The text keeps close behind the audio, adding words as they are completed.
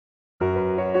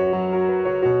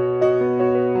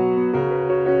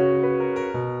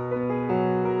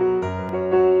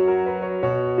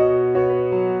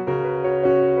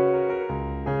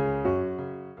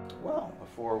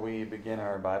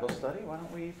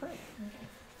pray.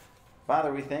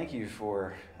 Father, we thank you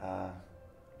for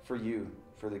you,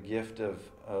 for the gift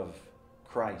of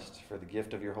Christ, for the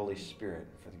gift of your Holy Spirit,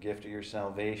 for the gift of your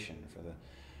salvation,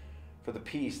 for the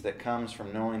peace that comes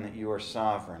from knowing that you are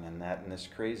sovereign, and that in this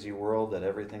crazy world that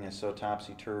everything is so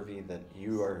topsy-turvy, that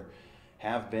you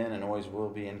have been and always will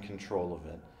be in control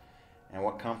of it. And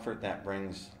what comfort that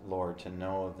brings, Lord, to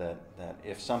know that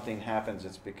if something happens,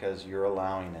 it's because you're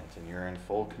allowing it and you're in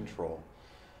full control.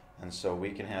 And so we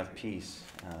can have peace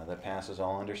that passes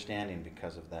all understanding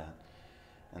because of that.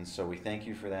 And so we thank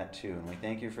you for that too. And we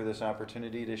thank you for this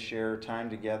opportunity to share time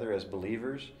together as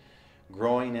believers,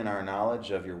 growing in our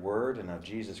knowledge of your word and of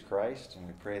Jesus Christ. And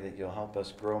we pray that you'll help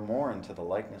us grow more into the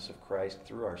likeness of Christ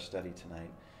through our study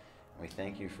tonight. And we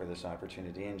thank you for this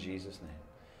opportunity in Jesus'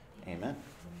 name. Amen.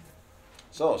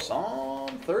 So,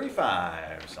 Psalm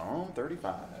 35. Psalm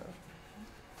 35.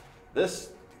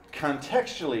 This,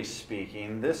 contextually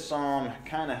speaking, this psalm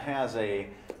kind of has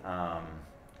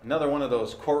another one of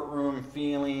those courtroom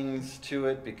feelings to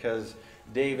it, because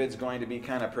David's going to be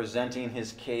kind of presenting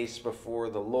his case before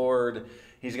the Lord.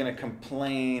 He's going to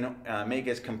complain, make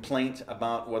his complaint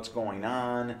about what's going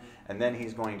on, and then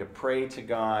he's going to pray to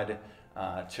God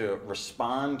to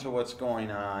respond to what's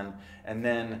going on, and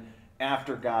then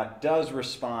after God does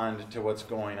respond to what's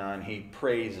going on, he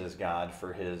praises God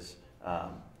for his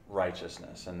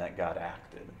righteousness and that God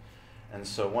acted. And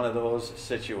so one of those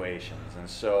situations. And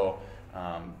so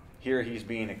here he's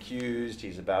being accused,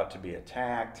 he's about to be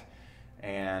attacked,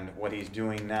 and what he's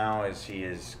doing now is he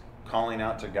is calling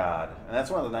out to God. And that's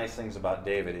one of the nice things about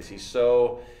David, is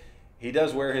he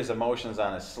does wear his emotions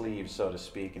on his sleeve, so to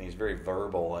speak, and he's very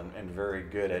verbal and very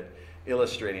good at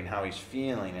illustrating how he's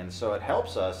feeling. And so it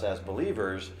helps us as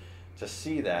believers to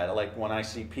see that. Like when I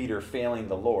see Peter failing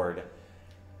the Lord,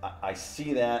 I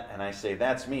see that and I say,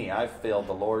 that's me. I've failed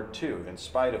the Lord too. In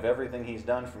spite of everything he's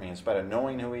done for me, in spite of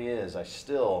knowing who he is, I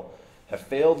still have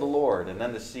failed the Lord. And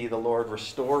then to see the Lord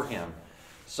restore him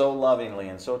so lovingly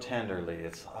and so tenderly,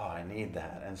 it's, I need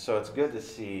that. And so it's good to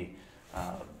see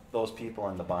those people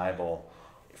in the Bible,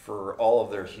 for all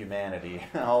of their humanity,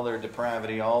 all their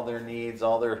depravity, all their needs,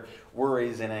 all their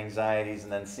worries and anxieties,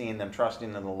 and then seeing them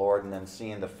trusting in the Lord, and then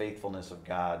seeing the faithfulness of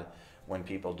God when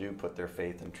people do put their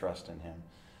faith and trust in him.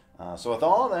 So with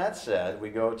all that said, we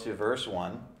go to verse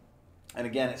 1. And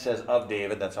again, it says of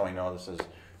David. That's how we know this is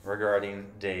regarding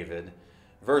David.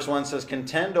 Verse 1 says,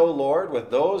 "Contend, O Lord, with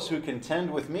those who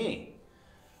contend with me.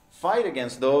 Fight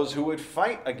against those who would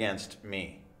fight against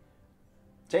me.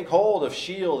 Take hold of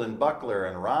shield and buckler,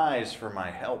 and rise for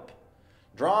my help.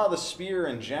 Draw the spear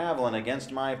and javelin against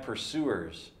my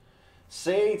pursuers.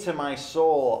 Say to my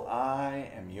soul, I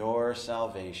am your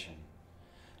salvation.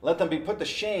 Let them be put to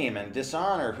shame and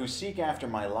dishonor who seek after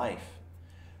my life.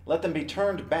 Let them be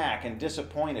turned back and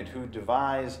disappointed who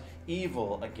devise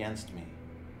evil against me.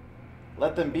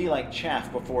 Let them be like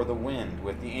chaff before the wind,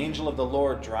 with the angel of the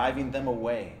Lord driving them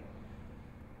away.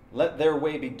 Let their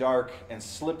way be dark and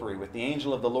slippery, with the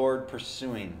angel of the Lord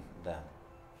pursuing them."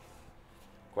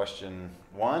 Question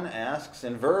 1 asks,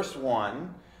 in verse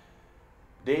 1,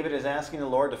 David is asking the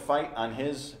Lord to fight on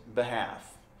his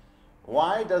behalf.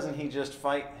 Why doesn't he just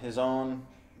fight his own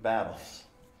battles?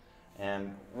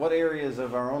 And what areas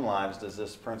of our own lives does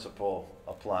this principle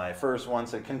apply? Verse 1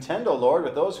 said, "Contend, O Lord,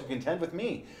 with those who contend with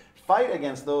me. Fight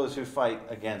against those who fight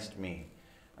against me."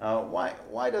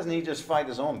 Why doesn't he just fight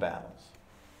his own battles?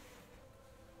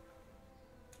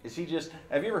 Is he just,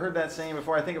 have you ever heard that saying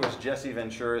before? I think it was Jesse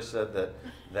Ventura said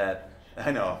that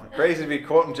I know, crazy to be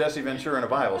quoting Jesse Ventura in a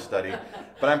Bible study,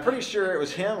 but I'm pretty sure it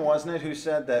was him, wasn't it, who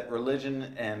said that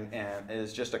religion and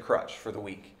is just a crutch for the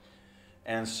weak.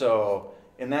 And so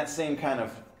in that same kind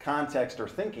of context or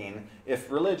thinking,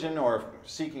 if religion or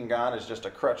seeking God is just a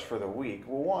crutch for the weak,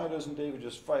 well, why doesn't David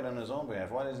just fight on his own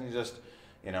behalf? Why doesn't he just,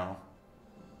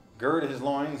 gird his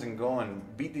loins and go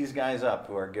and beat these guys up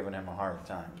who are giving him a hard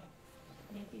time?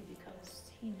 Maybe because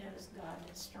he knows God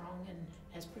is strong and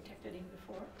has protected him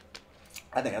before.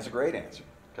 I think that's a great answer.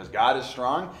 Because God is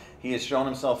strong. He has shown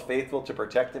himself faithful to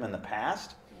protect him in the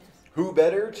past. Yes. Who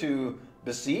better to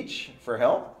beseech for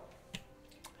help?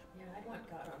 Yeah, I'd want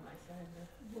God on my side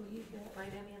to Will you bet?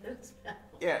 fight any of those battles.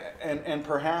 Yeah, and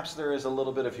perhaps there is a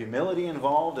little bit of humility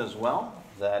involved as well.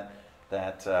 That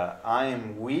I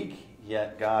am weak,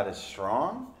 yet God is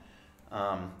strong.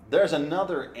 There's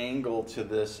another angle to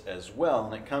this as well,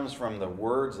 and it comes from the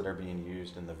words that are being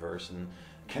used in the verse, and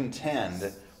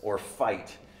contend or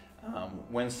fight.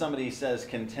 When somebody says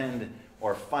contend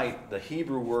or fight, the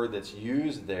Hebrew word that's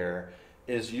used there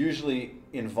is usually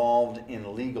involved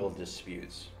in legal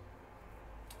disputes.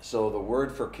 So the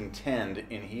word for contend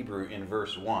in Hebrew in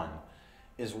verse 1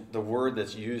 is the word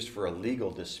that's used for a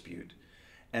legal dispute.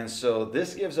 And so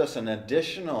this gives us an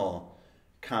additional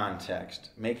context,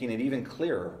 making it even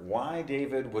clearer why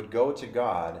David would go to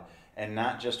God and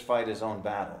not just fight his own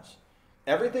battles.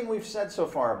 Everything we've said so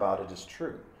far about it is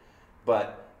true.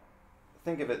 But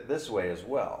think of it this way as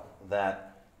well,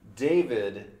 that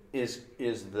David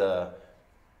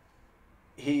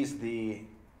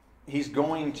he's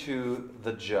going to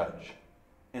the judge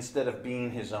instead of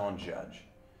being his own judge.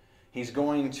 He's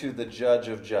going to the judge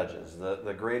of judges,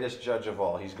 the greatest judge of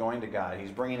all. He's going to God.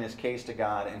 He's bringing his case to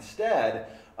God instead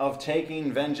of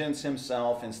taking vengeance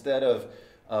himself, instead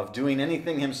of doing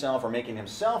anything himself or making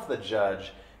himself the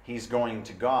judge. He's going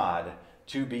to God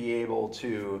to be able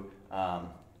to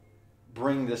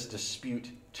bring this dispute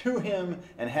to him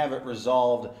and have it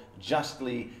resolved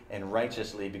justly and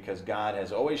righteously, because God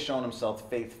has always shown himself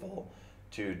faithful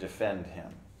to defend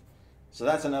him. So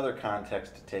that's another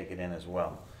context to take it in as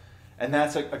well. And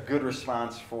that's a good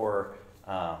response for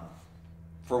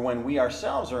when we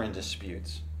ourselves are in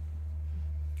disputes.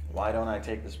 Why don't I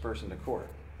take this person to court?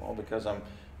 Well, because I'm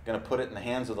going to put it in the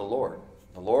hands of the Lord.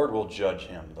 The Lord will judge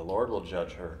him. The Lord will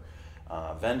judge her.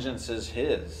 Vengeance is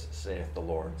his, saith the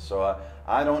Lord. So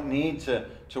I don't need to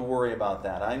worry about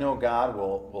that. I know God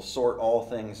will sort all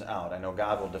things out. I know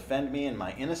God will defend me in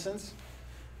my innocence.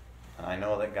 And I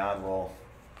know that God will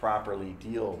properly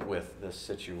deal with this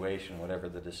situation, whatever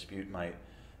the dispute might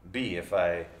be.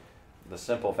 The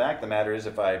simple fact of the matter is,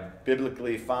 if I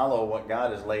biblically follow what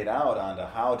God has laid out onto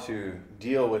how to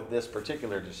deal with this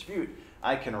particular dispute,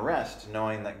 I can rest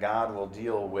knowing that God will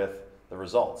deal with the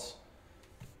results.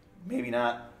 Maybe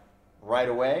not right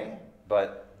away,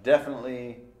 but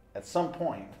definitely at some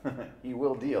point he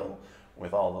will deal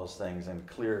with all those things and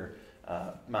clear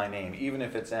my name, even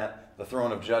if it's at the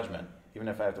throne of judgment, even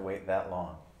if I have to wait that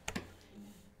long.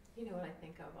 You know what I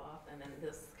think of often, and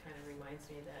this kind of reminds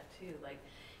me of that too, like,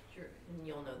 and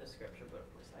you'll know the scripture, but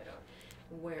of course I don't,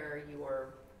 where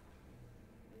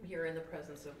you're in the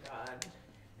presence of God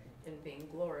and being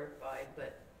glorified,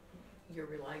 but you're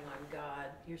relying on God.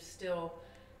 You're still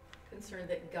concerned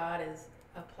that God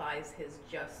applies his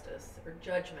justice or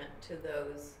judgment to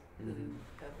those who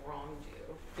have wronged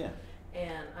you. Yeah.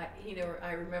 And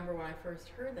I remember when I first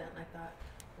heard that, and I thought,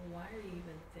 why are you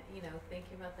even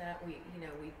thinking about that? We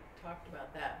talked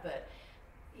about that, but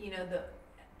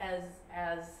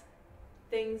as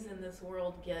things in this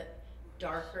world get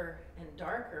darker and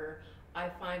darker, I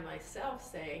find myself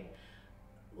saying,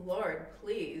 Lord,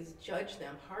 please judge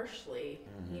them harshly,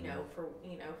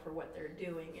 for what they're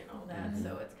doing and all that.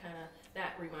 So it's kind of,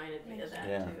 that reminded me of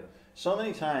that too. So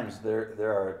many times there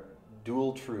are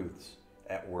dual truths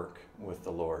at work with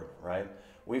the Lord, right?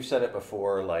 We've said it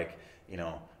before, like,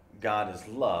 God is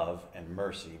love and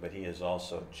mercy, but he is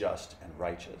also just and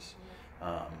righteous.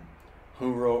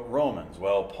 Who wrote Romans?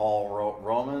 Well, Paul wrote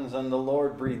Romans, and the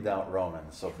Lord breathed out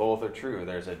Romans. So both are true.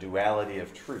 There's a duality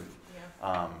of truth.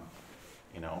 Yeah.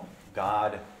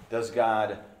 Does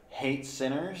God hate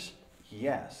sinners?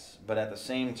 Yes. But at the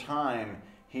same time,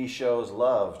 he shows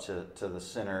love to the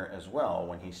sinner as well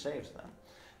when he saves them.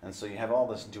 And so you have all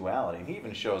this duality. And he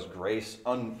even shows grace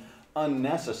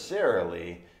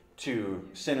unnecessarily to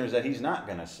sinners that he's not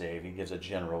going to save. He gives a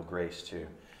general grace to.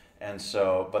 And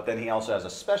so, but then he also has a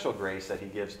special grace that he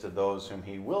gives to those whom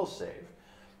he will save.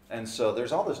 And so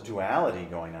there's all this duality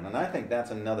going on. And I think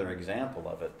that's another example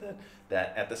of it.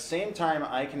 That at the same time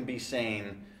I can be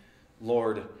saying,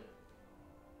 Lord,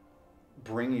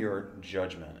 bring your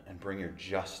judgment and bring your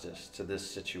justice to this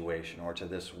situation or to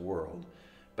this world.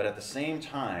 But at the same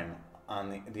time,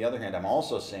 on the other hand, I'm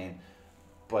also saying,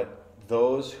 but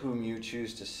those whom you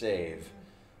choose to save,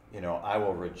 I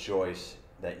will rejoice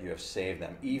that you have saved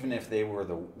them, even if they were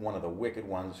one of the wicked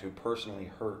ones who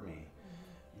personally hurt me,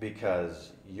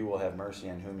 because you will have mercy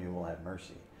on whom you will have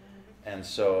mercy. And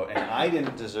I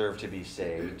didn't deserve to be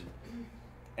saved,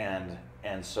 and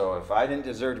so if I didn't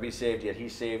deserve to be saved, yet he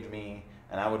saved me,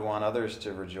 and I would want others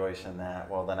to rejoice in that,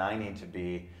 well, then I need to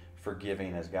be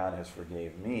forgiving as God has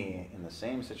forgave me in the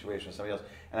same situation as somebody else.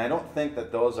 And I don't think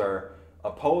that those are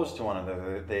opposed to one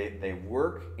another. They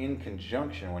work in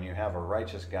conjunction when you have a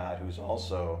righteous God who's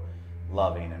also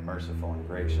loving and merciful and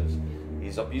gracious.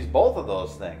 He's both of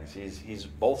those things. He's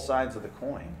both sides of the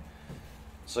coin.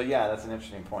 So yeah, that's an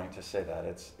interesting point to say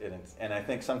that. And I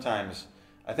think sometimes,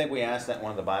 we asked that in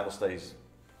one of the Bible studies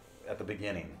at the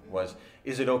beginning, was,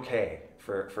 is it okay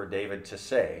for David to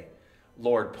say,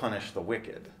 Lord, punish the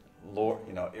wicked? Lord,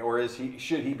 or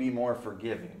should he be more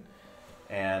forgiving?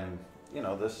 And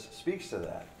this speaks to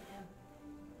that.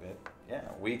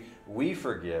 We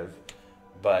forgive,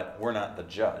 but we're not the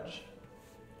judge.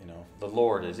 the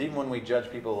Lord is. Even when we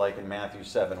judge people, like in Matthew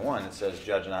 7:1, it says,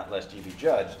 "Judge not lest ye be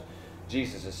judged."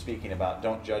 Jesus is speaking about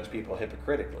don't judge people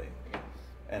hypocritically.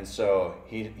 And so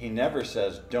he never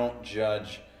says don't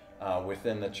judge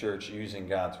within the church using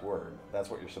God's word. That's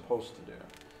what you're supposed to do.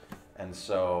 And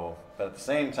so, but at the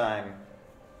same time,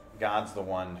 God's the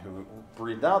one who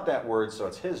breathed out that word, so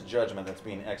it's his judgment that's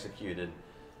being executed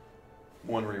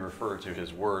when we refer to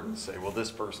his word and say, well,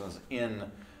 this person's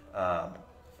in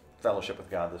fellowship with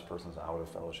God, this person's out of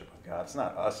fellowship with God. It's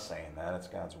not us saying that, it's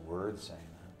God's word saying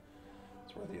that.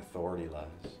 It's where the authority lies.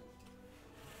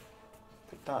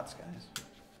 Good thoughts, guys.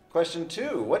 Question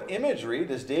 2. What imagery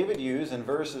does David use in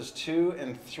verses 2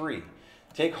 and 3?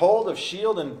 Take hold of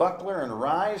shield and buckler and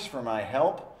rise for my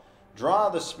help. Draw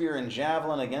the spear and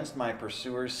javelin against my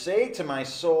pursuers. Say to my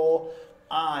soul,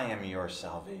 I am your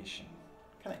salvation.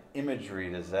 What kind of imagery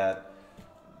does that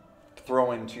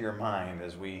throw into your mind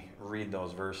as we read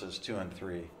those verses 2 and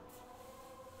 3?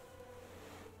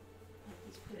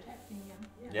 He's protecting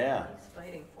you. Yeah. He's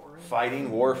fighting for him.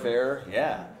 Fighting, warfare,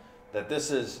 yeah. That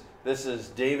this is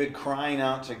David crying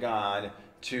out to God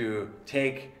to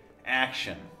take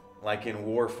action, like in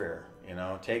warfare,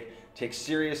 take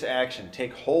serious action,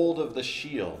 take hold of the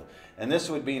shield. And this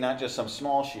would be not just some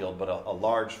small shield, but a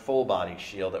large full body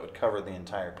shield that would cover the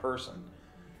entire person.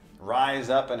 Rise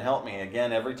up and help me.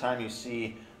 Again, every time you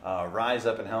see rise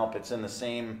up and help, it's in the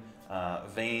same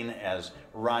vein as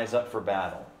rise up for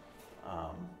battle.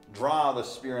 Draw the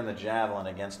spear and the javelin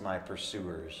against my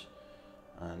pursuers.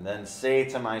 And then say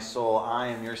to my soul, I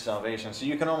am your salvation. So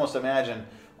you can almost imagine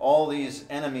all these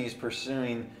enemies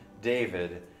pursuing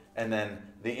David. And then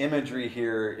the imagery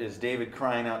here is David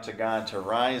crying out to God to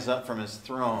rise up from his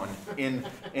throne in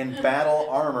battle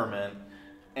armament.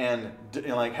 And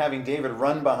like having David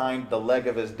run behind the leg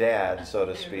of his dad, so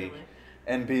to speak.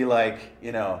 And be like,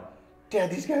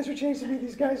 Dad, these guys are chasing me.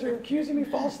 These guys are accusing me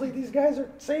falsely. These guys are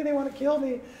saying they want to kill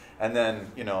me. And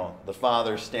then, the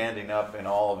father standing up in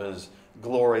all of his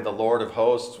glory, the Lord of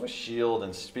hosts, with shield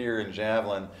and spear and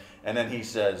javelin. And then he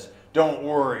says, don't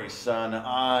worry, son,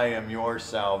 I am your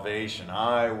salvation.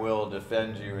 I will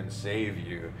defend you and save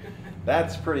you.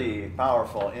 That's pretty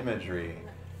powerful imagery.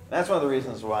 That's one of the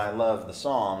reasons why I love the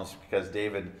Psalms, because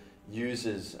David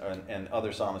uses, and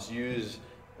other psalmists use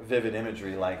vivid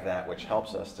imagery like that, which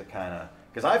helps us to kind of,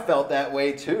 because I felt that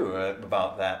way too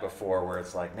about that before, where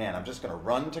it's like, man, I'm just going to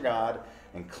run to God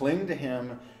and cling to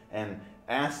him and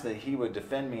ask that he would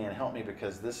defend me and help me,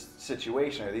 because this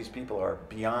situation or these people are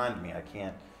beyond me. I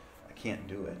can't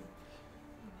do it.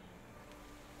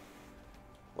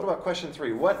 What about question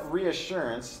 3? What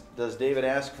reassurance does David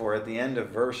ask for at the end of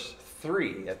verse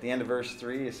 3? At the end of verse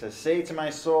 3, it says, say to my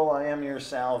soul, I am your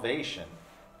salvation.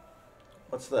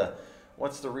 What's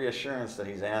the reassurance that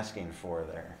he's asking for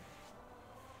there?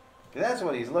 That's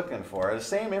what he's looking for. The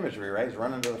same imagery, right? He's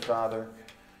running to the Father.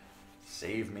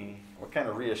 Save me. What kind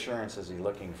of reassurance is he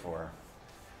looking for?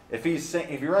 If he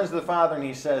runs to the Father and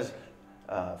he says,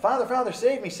 Father, Father,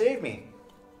 save me, save me.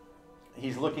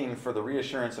 He's looking for the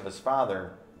reassurance of his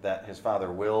Father that his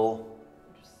Father will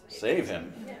save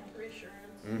him. Yeah, reassurance.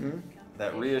 Mm-hmm.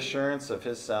 That reassurance of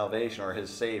his salvation or his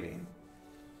saving.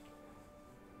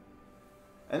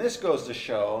 And this goes to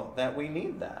show that we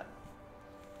need that.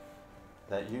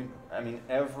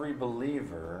 Every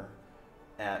believer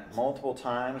at multiple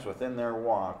times within their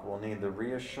walk will need the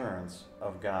reassurance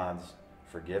of God's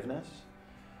forgiveness,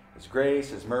 his grace,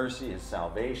 his mercy, his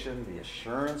salvation, the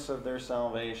assurance of their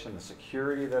salvation, the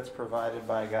security that's provided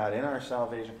by God in our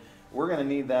salvation. We're going to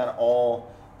need that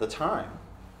all the time.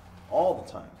 All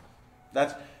the time.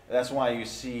 That's why you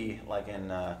see, like in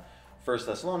 1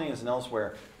 Thessalonians and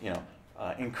elsewhere,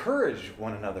 encourage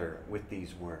one another with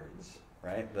these words.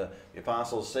 Right? The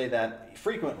apostles say that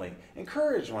frequently.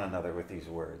 Encourage one another with these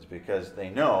words, because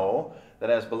they know that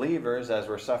as believers, as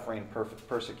we're suffering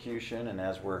persecution and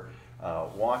as we're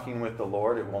walking with the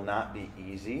Lord, it will not be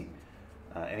easy.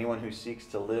 Anyone who seeks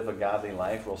to live a godly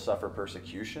life will suffer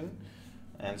persecution.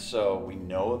 And so we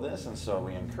know this, and so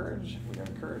we're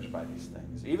encouraged by these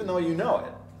things. Even though you know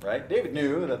it, right? David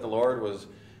knew that the Lord was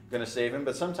going to save him,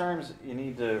 but sometimes you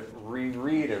need to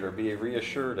reread it or be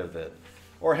reassured of it.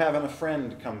 Or having a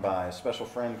friend come by, a special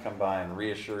friend come by and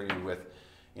reassure you with,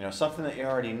 something that you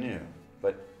already knew.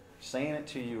 But saying it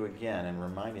to you again and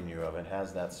reminding you of it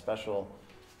has that special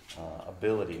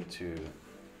ability to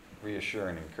reassure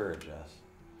and encourage us.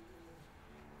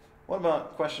 What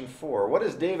about question 4? What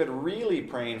is David really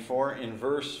praying for in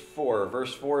verse 4?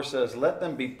 Verse 4 says, let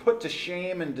them be put to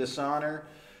shame and dishonor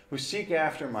who seek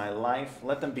after my life.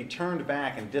 Let them be turned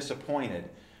back and disappointed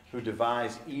who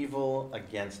devise evil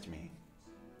against me.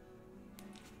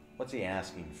 What's he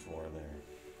asking for there?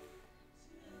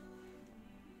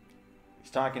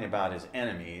 talking about his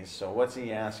enemies. So what's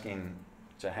he asking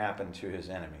to happen to his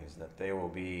enemies? That they will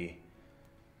be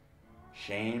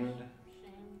shamed,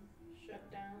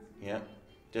 Shut down. yep,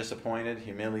 disappointed,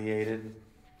 humiliated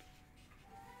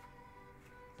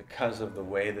because of the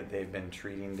way that they've been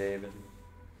treating David.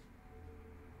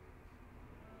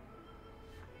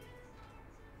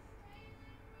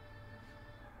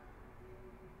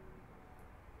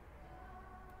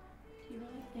 Do you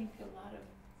really think a lot of,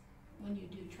 when you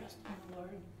do trust in the Lord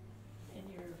and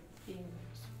you're being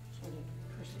sort of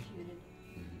persecuted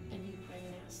and you pray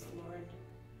and ask the Lord,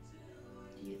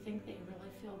 do you think they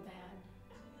really feel bad?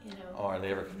 You know? Oh, are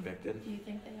they ever convicted? Do you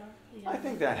think they are? I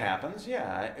think that happens,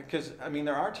 yeah. Because, I mean,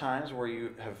 there are times where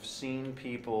you have seen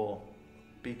people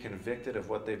be convicted of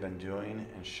what they've been doing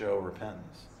and show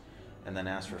repentance and then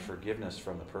ask for forgiveness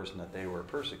from the person that they were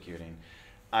persecuting.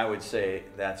 I would say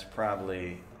that's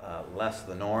probably less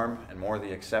the norm and more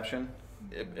the exception.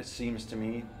 It seems to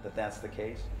me that that's the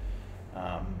case.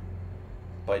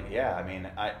 But yeah, I mean,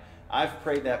 I've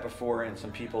prayed that before in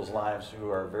some people's lives who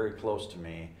are very close to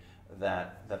me,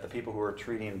 that the people who are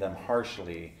treating them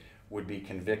harshly would be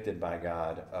convicted by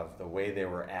God of the way they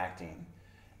were acting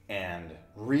and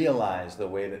realize the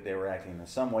way that they were acting in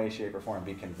some way, shape, or form,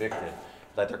 be convicted,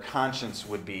 that their conscience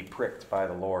would be pricked by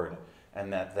the Lord,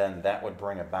 and that then that would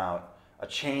bring about a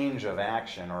change of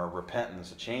action or a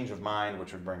repentance, a change of mind,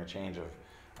 which would bring a change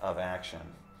of action.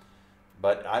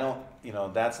 But I don't,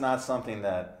 that's not something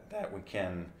that we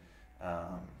can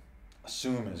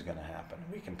assume is going to happen.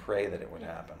 We can pray that it would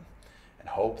happen and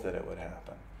hope that it would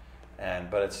happen.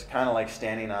 But it's kind of like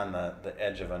standing on the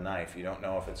edge of a knife. You don't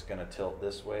know if it's going to tilt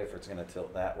this way, if it's going to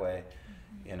tilt that way.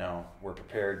 We're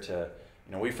prepared to,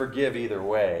 we forgive either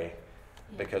way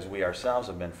because we ourselves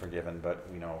have been forgiven, but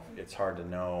it's hard to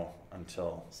know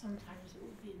until. Sometimes it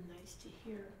would be nice to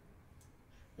hear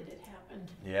that it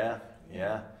happened. Yeah.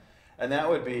 And that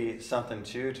would be something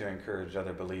too to encourage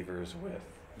other believers with.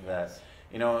 That,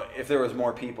 if there was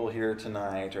more people here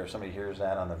tonight, or if somebody hears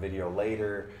that on the video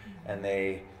later, and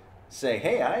they say,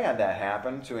 hey, I had that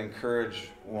happen, to encourage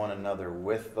one another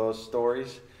with those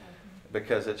stories,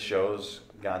 because it shows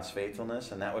God's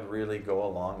faithfulness, and that would really go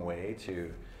a long way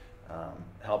to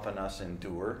helping us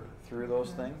endure through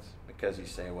those things, because you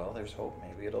say, well, there's hope,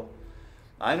 maybe it'll.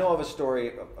 I know of a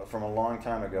story from a long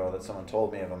time ago that someone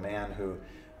told me of a man who,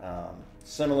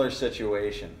 similar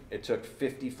situation, it took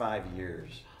 55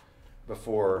 years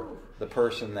before the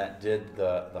person that did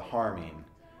the harming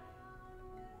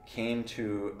came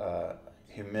to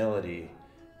humility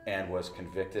and was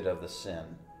convicted of the sin,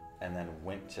 and then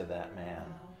went to that man.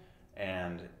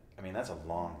 And I mean, that's a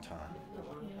long time.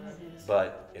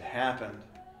 But it happened,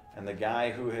 and the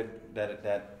guy who had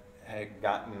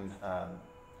gotten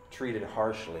treated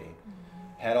harshly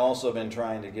had also been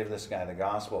trying to give this guy the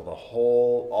gospel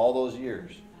all those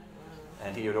years,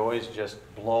 and he would always just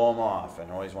blow him off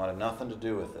and always wanted nothing to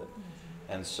do with it.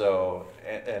 And so,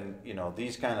 and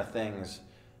these kind of things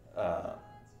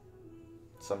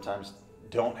sometimes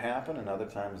don't happen, and other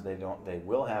times they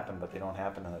will happen, but they don't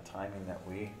happen in the timing that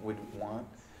we would want.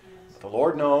 But the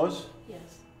Lord knows.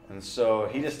 Yes. And so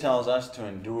he just tells us to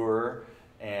endure,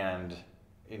 and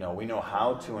we know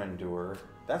how to endure.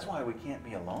 That's why we can't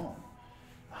be alone.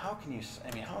 How can you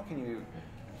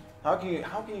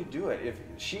do it? If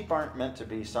sheep aren't meant to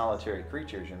be solitary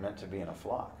creatures, you're meant to be in a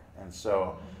flock. And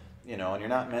so, and you're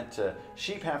not meant to,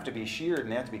 sheep have to be sheared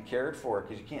and they have to be cared for,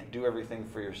 because you can't do everything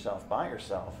for yourself by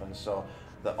yourself. And so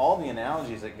all the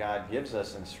analogies that God gives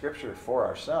us in Scripture for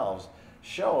ourselves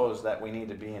shows that we need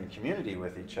to be in community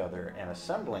with each other and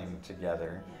assembling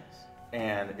together. Yes.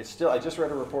 And it's still, I just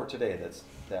read a report today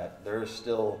that there is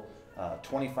still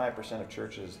 25% of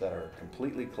churches that are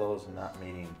completely closed and not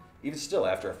meeting. Even still,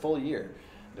 after a full year,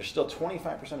 there's still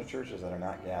 25% of churches that are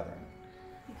not gathering.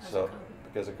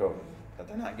 Because of COVID, that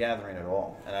they're not gathering at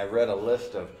all. And I read a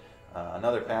list of,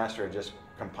 another pastor had just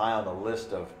compiled a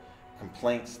list of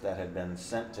complaints that had been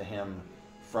sent to him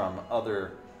from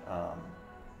other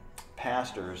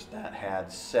pastors that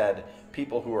had said,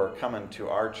 people who are coming to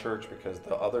our church because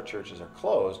the other churches are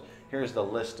closed, here's the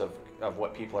list of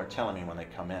what people are telling me when they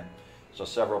come in. So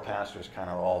several pastors kind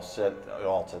of all said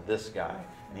all to this guy,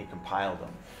 and he compiled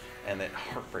them. And it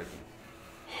heartbreaking.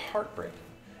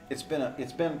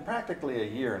 It's been practically a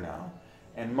year now,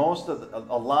 and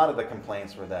a lot of the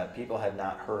complaints were that people had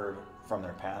not heard from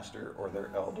their pastor or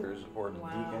their elders or the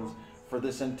deacons for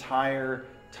this entire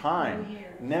time.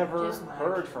 Never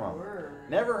heard from them.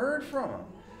 Never heard from them.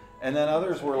 And then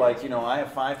others were like, I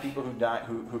have 5 people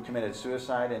who committed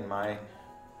suicide in my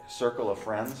circle of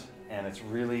friends, and it's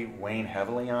really weighing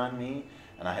heavily on me.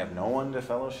 and I have no one to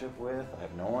fellowship with. I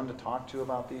have no one to talk to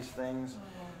about these things.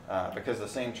 Because the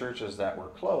same churches that were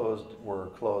closed were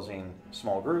closing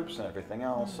small groups and everything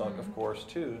else, of course,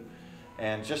 too.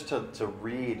 And just to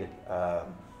read, I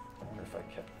wonder if I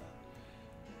kept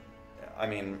that. I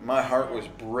mean, my heart was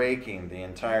breaking the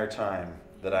entire time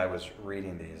that I was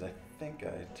reading these. I think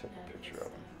I took a picture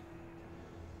of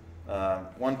them.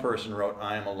 One person wrote,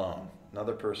 "I am alone."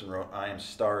 Another person wrote, "I am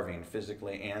starving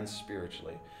physically and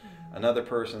spiritually." Another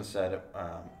person said,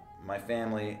 "My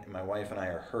family, my wife and I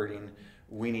are hurting.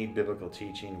 We need biblical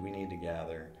teaching. We need to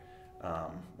gather."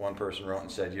 One person wrote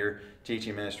and said, "Your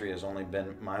teaching ministry has only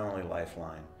been my only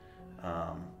lifeline.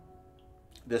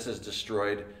 This has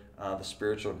destroyed the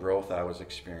spiritual growth I was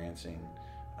experiencing.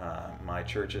 My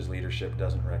church's leadership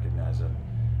doesn't recognize it."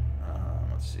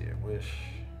 Let's see, I wish.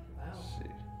 Let's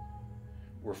see.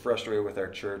 "We're frustrated with our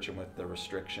church and with the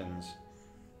restrictions."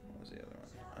 What was the other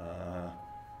one?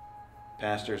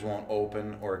 "Pastors won't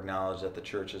open or acknowledge that the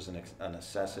church is a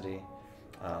necessity.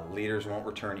 Leaders won't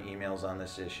return emails on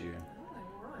this issue.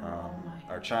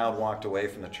 Our child walked away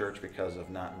from the church because of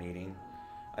not meeting.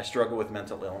 I struggle with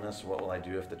mental illness. What will I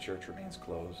do if the church remains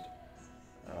closed?"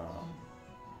 So much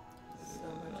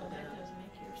Well, of that that. does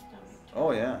make your stomach.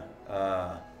 Oh yeah.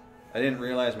 "I didn't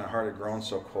realize my heart had grown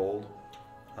so cold.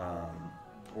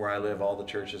 Where I live, all the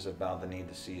churches have bowed the knee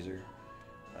to Caesar.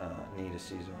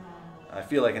 I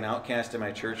feel like an outcast in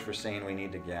my church for saying we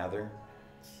need to gather.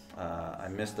 I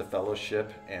miss the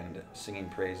fellowship and singing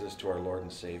praises to our Lord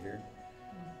and Savior.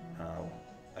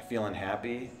 I feel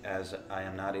unhappy as I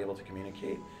am not able to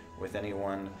communicate with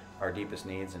anyone our deepest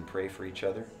needs and pray for each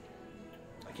other.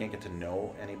 I can't get to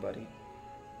know anybody.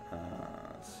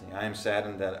 Let's see. I am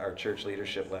saddened that our church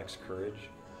leadership lacks courage."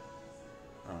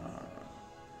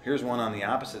 Here's one on the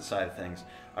opposite side of things.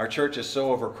 "Our church is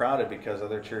so overcrowded because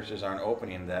other churches aren't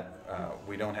opening that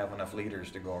we don't have enough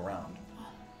leaders to go around."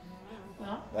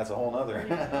 Well, That's a whole nother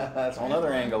that's a whole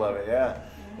nother angle of it, yeah.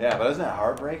 Yeah, but isn't that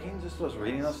heartbreaking? Just was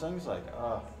reading those things like,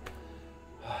 oh,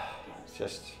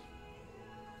 just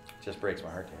breaks my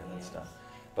heart to hear that stuff.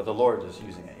 But the Lord is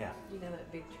using it, yeah. You know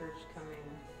that big church coming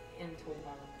into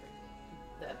Wallingford,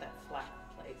 that flat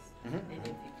place, Mhm. and if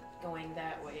you're going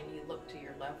that way and you look to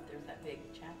your left, there's that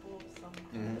big chapel, some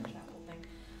kind of a chapel thing.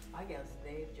 I guess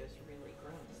they've just really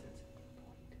grown since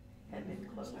Point had been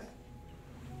closed.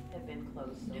 Had been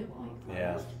closed so New long. Point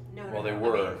Yeah. closed. No, Well, they I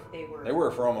were. mean, They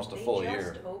were for almost a full They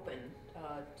year. just opened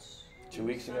 2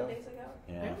 weeks ago? Sundays ago.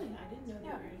 Yeah. Really? I didn't know they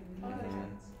Yeah. were in.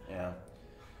 Mhm. Yeah.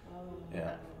 Oh.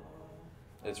 Yeah.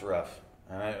 It's rough.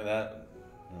 And that.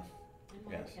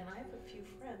 Yes. And I have a few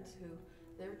friends who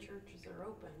their churches are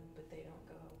open, but they don't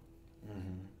go.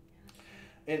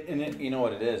 And you know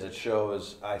what it is? It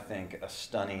shows, I think,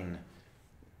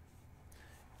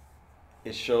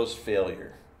 it shows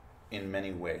failure in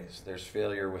many ways. There's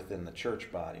failure within the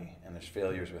church body, and there's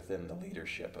failures within the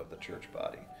leadership of the church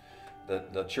body.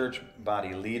 The church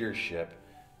body leadership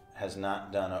has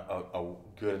not done a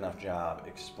good enough job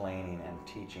explaining and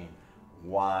teaching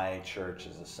why church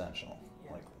is essential.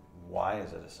 Like, why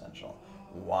is it essential?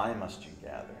 Why must you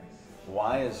gather?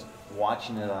 Why is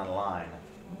watching it online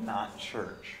not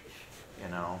church? You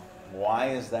know, why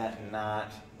is that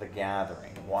not the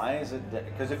gathering? Why is it?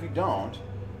 Because if you don't,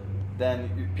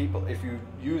 then if you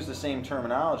use the same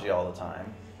terminology all the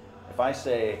time, if I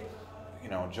say, you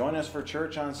know, join us for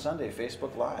church on Sunday,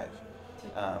 Facebook Live,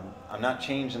 I'm not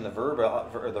changing the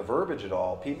verbiage at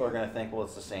all. People are going to think, well,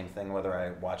 it's the same thing whether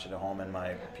I watch it at home in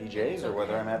my PJs or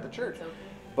whether I'm at the church. It's okay.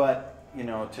 But, you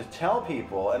know, to tell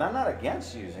people, and I'm not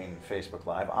against using Facebook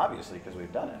Live, obviously, because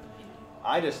we've done it.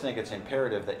 I just think it's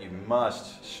imperative that you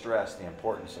must stress the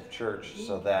importance of church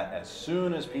so that as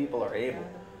soon as people are able,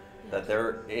 that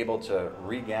they're able to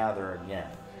regather again.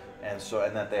 And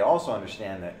that they also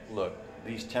understand that, look,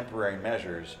 these temporary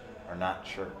measures are not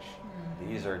church.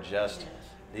 These are just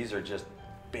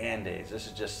Band-Aids. This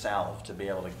is just salve to be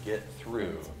able to get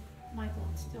through. Michael,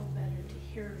 it's still better to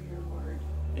hear your word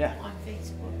Yeah. on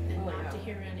Facebook than not to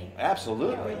hear any.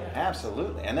 Absolutely,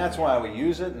 absolutely. And that's why we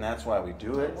use it, and that's why we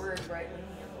do it. The word rightly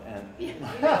handled. And You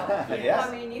know, yes.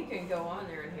 I mean, you can go on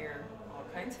there and hear all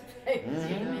kinds of things,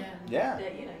 you know, Amen. Yeah.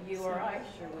 that, you know, you or I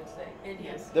sure would say. And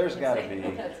yes. There's would gotta say,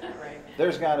 be- That's not right.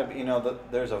 There's got to be, you know,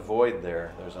 there's a void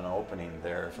there. There's an opening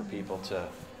there for people to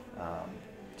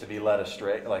be led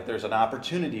astray. Like, there's an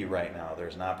opportunity right now.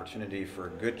 There's an opportunity for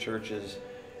good churches,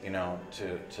 you know,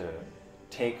 to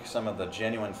take some of the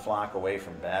genuine flock away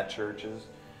from bad churches.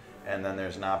 And then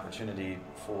there's an opportunity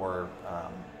for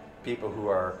people who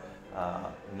are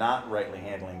not rightly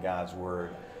handling God's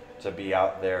word to be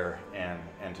out there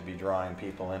and to be drawing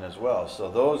people in as well. So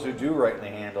those who do rightly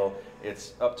handle,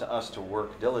 it's up to us to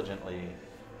work diligently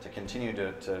to continue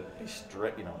to be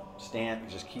strict, stand,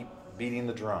 just keep beating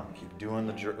the drum, keep doing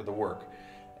the work,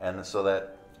 and so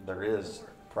that there is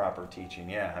proper teaching.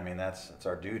 Yeah, I mean that's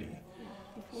our duty. Yeah.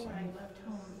 Before I left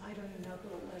home, I don't even know who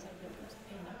it was. I wasn't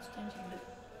paying much attention, but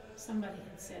somebody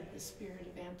had said the spirit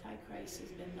of Antichrist has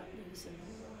been let loose in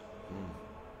the world.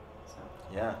 So.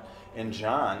 Yeah, in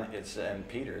John, and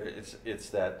Peter, it's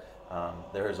that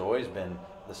there has always been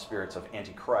the spirits of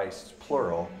Antichrists,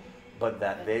 plural, but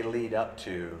that they lead up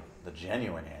to the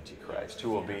genuine Antichrist, who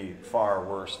will be far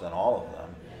worse than all of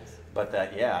them. Yes. But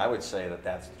that, yeah, I would say that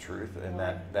that's the truth, and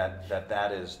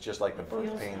that is just like the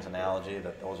birth pains analogy,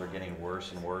 that those are getting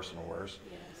worse and worse and worse.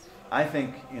 Yes. I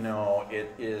think,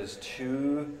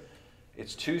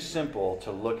 it's too simple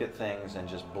to look at things and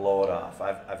just blow it off.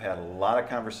 I've had a lot of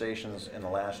conversations in the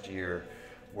last year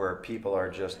where people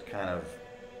are just kind of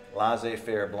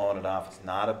laissez-faire, blowing it off. It's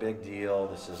not a big deal.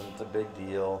 This isn't a big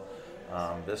deal.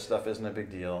 This stuff isn't a big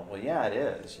deal. Well, yeah, it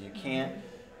is.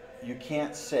 You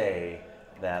can't say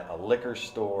that a liquor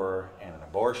store and an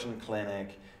abortion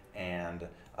clinic and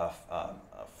a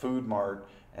food mart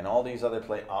and all these other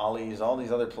Ollie's, all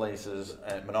these other places,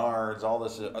 and Menards, all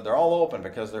this, they're all open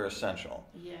because they're essential.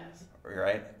 Yes.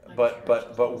 Right? I'm But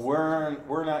sure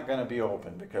we're not going to be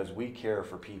open because we care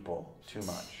for people too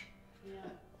much. Yeah.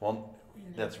 Well,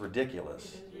 that's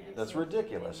ridiculous. Yes. That's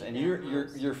ridiculous. And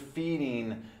you're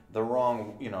feeding the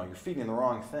wrong, you're feeding the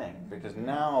wrong thing, because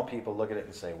now people look at it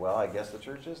and say, well, I guess the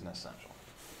church isn't essential.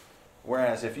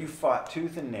 Whereas if you fought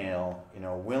tooth and nail,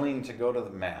 willing to go to the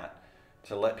mat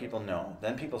to let people know,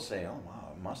 then people say, oh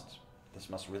wow, this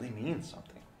must really mean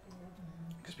something.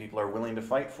 Because people are willing to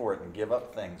fight for it and give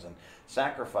up things and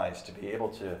sacrifice to be able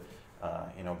to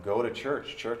go to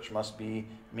church. Church must be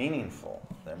meaningful.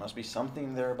 There must be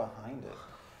something there behind it.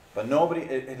 But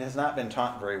it has not been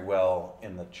taught very well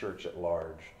in the church at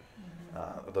large,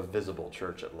 the visible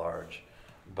church at large.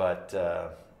 But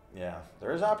yeah,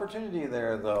 there is opportunity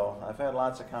there, though. I've had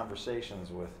lots of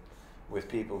conversations with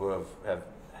people who have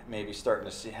maybe starting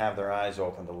to have their eyes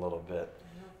opened a little bit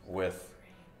with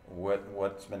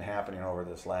what's been happening over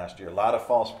this last year. A lot of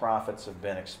false prophets have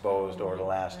been exposed over the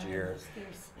last year.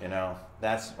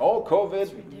 That's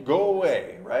COVID, go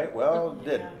away, right? Well, it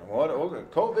didn't.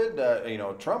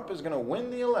 COVID, Trump is going to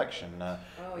win the election,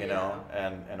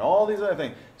 and all these other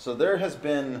things. So there has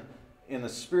been, in the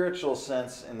spiritual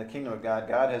sense, in the kingdom of God,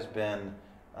 God has been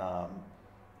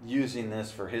using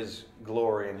this for His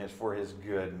glory and for His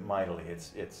good mightily.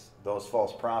 It's those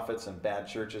false prophets and bad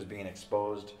churches being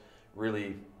exposed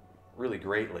really, really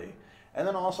greatly. And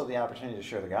then also the opportunity to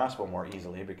share the gospel more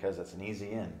easily, because it's an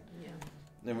easy in.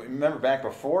 Yeah. Remember back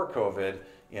before COVID,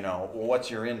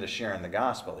 what's your in to sharing the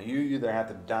gospel? You either have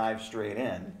to dive straight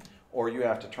in, or you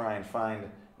have to try and find,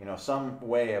 some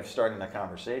way of starting a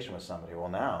conversation with somebody. Well,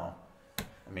 now,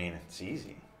 it's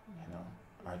easy.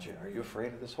 Aren't you? Are you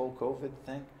afraid of this whole COVID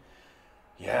thing?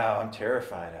 Yeah, I'm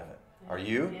terrified of it. Are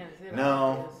you? Yeah,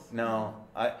 No.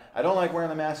 I don't like wearing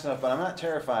the mask enough, but I'm not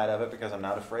terrified of it because I'm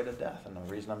not afraid of death. And the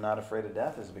reason I'm not afraid of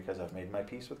death is because I've made my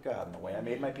peace with God. And the way I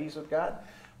made my peace with God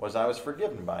was I was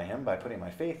forgiven by Him by putting my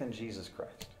faith in Jesus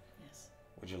Christ. Yes.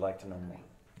 Would you like to know more?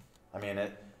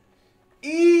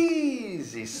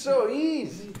 Easy, so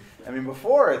easy.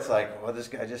 Before it's like, well, this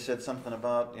guy just said something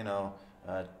about,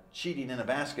 cheating in a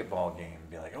basketball game.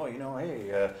 Be like, oh,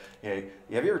 hey,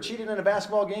 have you ever cheated in a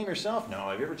basketball game yourself? No.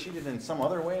 Have you ever cheated in some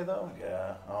other way, though?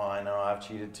 Yeah. Oh, I know, I've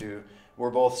cheated too. We're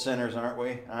both sinners, aren't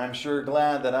we? I'm sure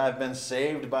glad that I've been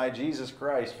saved by Jesus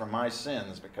Christ from my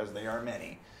sins, because they are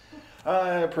many.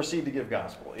 Proceed to give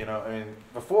gospel.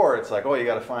 Before it's like, oh, you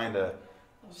got to find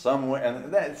some way,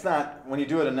 and it's not, when you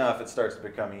do it enough, it starts to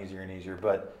become easier and easier.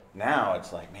 But now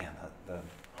it's like, man, the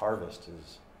harvest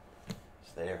is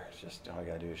there. It's just all you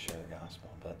gotta do is share the gospel.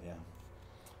 But yeah,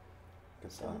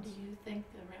 good So thoughts. do you think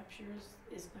the rapture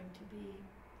is going to be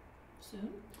soon?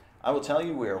 I will tell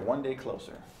you, we are one day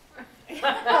closer.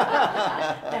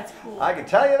 That's cool. I can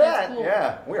tell you that. That's cool.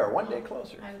 Yeah, we are one day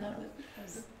closer. I love it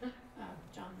because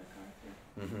John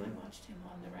MacArthur, Mhm. I watched him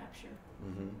on the rapture,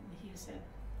 Mm-hmm. and he said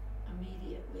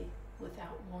immediately,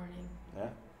 without warning,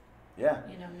 Yeah.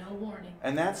 no warning.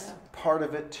 And that's part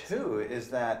of it too, is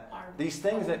that these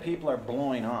things that people are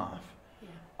blowing off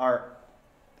are,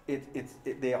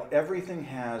 everything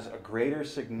has a greater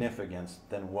significance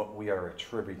than what we are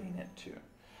attributing it to.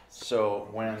 So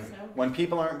when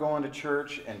people aren't going to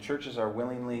church and churches are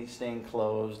willingly staying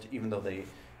closed, even though they,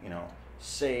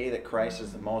 say that Christ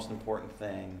is the most important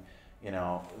thing,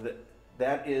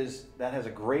 that has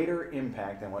a greater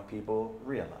impact than what people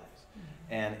realize.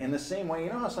 And in the same way, you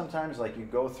know how sometimes like you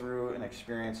go through an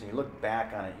experience and you look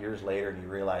back on it years later and you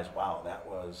realize, wow, that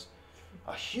was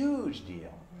a huge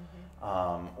deal.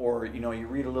 Or, you know, you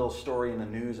read a little story in the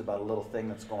news about a little thing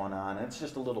that's going on, and it's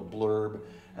just a little blurb,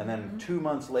 and then 2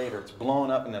 months later it's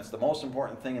blown up and it's the most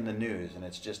important thing in the news, and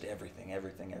it's just everything.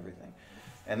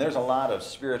 And there's a lot of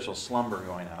spiritual slumber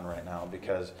going on right now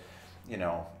because, you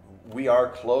know, we are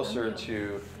closer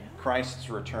to Christ's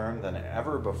return than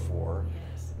ever before.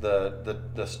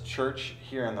 The church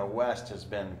here in the West has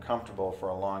been comfortable for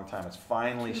a long time. It's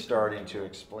finally starting to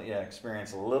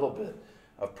experience a little bit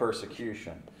of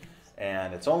persecution.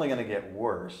 And it's only going to get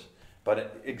worse.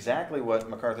 But exactly what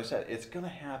MacArthur said, it's going to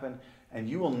happen, and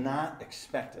you will not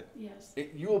expect it. Yes.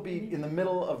 You will be in the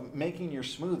middle of making your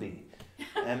smoothie,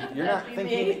 and you're not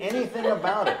thinking anything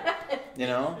about it, you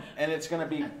know? And it's going to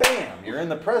be, bam, you're in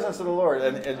the presence of the Lord,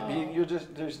 and you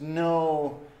just, there's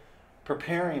no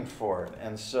preparing for it.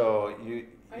 And so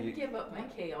I'd give up my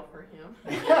kale for him.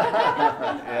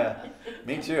 Yeah,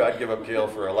 me too. I'd give up kale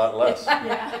for a lot less.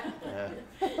 Yeah.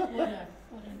 Yeah.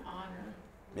 What an honor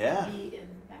Yeah. to be in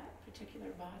that particular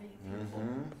body of people.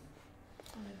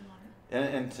 What an honor.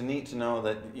 And it's neat to know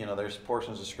that, you know, there's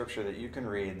portions of Scripture that you can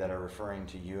read that are referring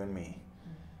to you and me.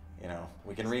 You know,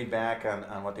 we can read back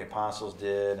on what the apostles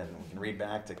did, and we can read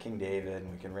back to King David,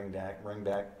 and we can read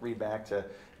back to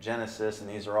Genesis, and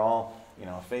these are all, you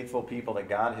know, faithful people that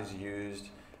God has used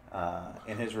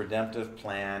in His redemptive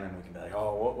plan, and we can be like,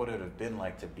 oh, what would it have been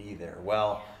like to be there?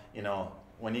 Well, you know,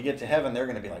 when you get to heaven, they're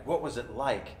going to be like, what was it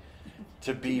like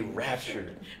to be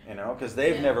raptured? You know, because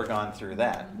they've never gone through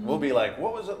that. We'll be like,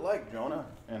 what was it like, Jonah?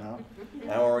 You know,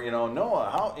 or, you know, Noah,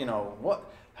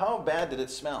 how bad did it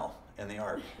smell in the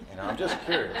ark? You know, I'm just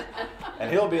curious.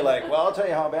 And he'll be like, well, I'll tell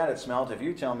you how bad it smelled if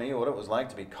you tell me what it was like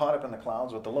to be caught up in the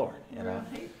clouds with the Lord. You know,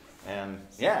 Right. and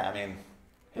yeah, I mean,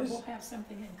 But we'll have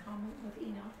something in common with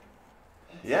Enoch.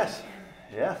 yes,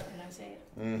 yeah. And Isaiah.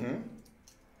 Mm-hmm.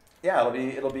 Yeah, it'll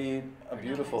be a Or not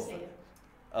beautiful Isaiah.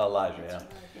 Elijah, That's yeah. right,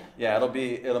 yeah. Yeah,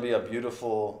 it'll be a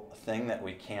beautiful thing that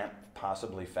we can't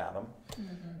possibly fathom.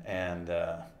 And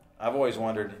I've always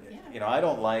wondered, you know, I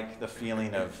don't like the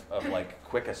feeling of like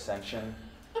quick ascension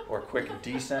or quick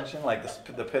descension, like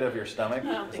the pit of your stomach.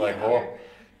 It's like, whoa,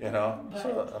 you know.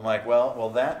 So I'm like, well, will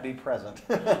that be present?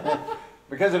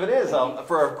 Because if it is,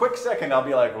 for a quick second I'll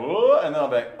be like, whoa, and then I'll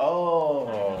be like,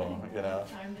 oh, you know.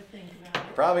 Time to think about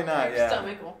it. Probably not, Your yeah.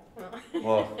 stomach will.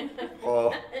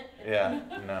 Well, yeah,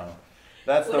 no.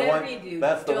 That's the Whatever one. you do,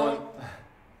 That's the one.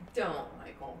 Don't,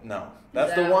 Michael. No,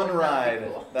 that's That the one would not be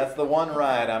ride. cool. That's the one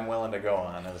ride I'm willing to go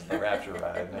on is the rapture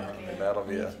ride. Okay, That'll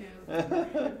be me a.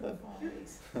 too.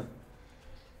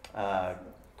 Always.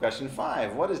 Question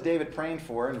 5. What is David praying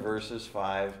for in verses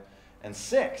 5 and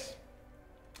 6?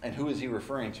 And who is he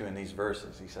referring to in these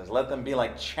verses? He says, let them be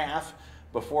like chaff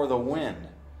before the wind,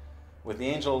 with the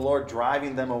angel of the Lord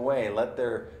driving them away. Let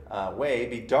their way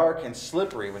be dark and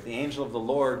slippery, with the angel of the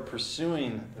Lord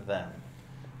pursuing them.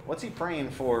 What's he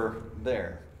praying for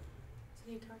there?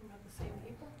 Isn't he talking about the same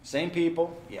people? Same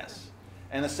people, yes.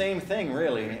 And the same thing,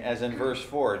 really, as in verse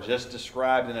 4, just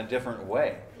described in a different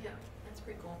way. Yeah, that's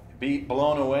pretty cool. Be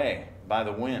blown away by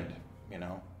the wind, you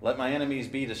know. Let my enemies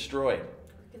be destroyed.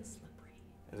 Freaking slippery.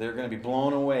 They're going to be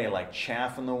blown away like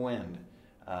chaff in the wind.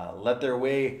 Let their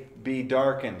way be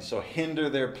darkened. So hinder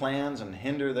their plans and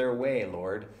hinder their way,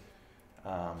 Lord.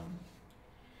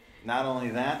 Not only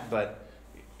that, but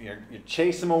you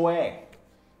chase them away.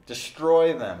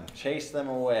 Destroy them. Chase them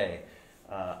away.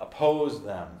 Oppose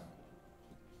them.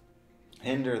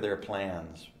 Hinder their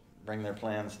plans. Bring their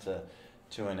plans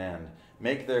to an end.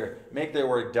 Make their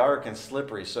way dark and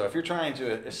slippery. So if you're trying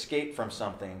to escape from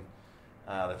something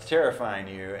that's terrifying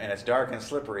you and it's dark and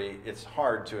slippery, it's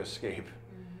hard to escape.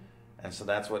 And so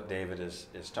that's what David is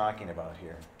talking about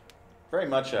here. Very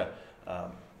much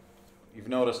you've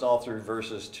noticed all through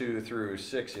verses 2 through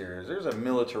 6 here, there's a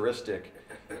militaristic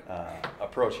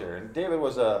approach here. And David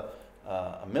was a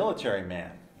military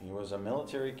man. He was a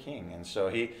military king. And so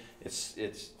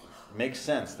it makes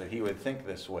sense that he would think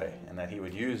this way and that he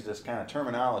would use this kind of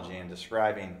terminology in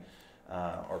describing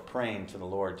or praying to the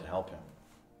Lord to help him.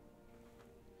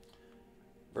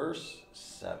 Verse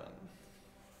 7.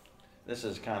 This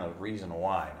is kind of reason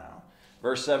why now.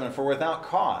 Verse 7, for without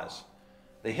cause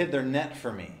they hid their net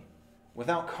for me.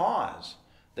 Without cause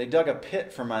they dug a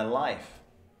pit for my life.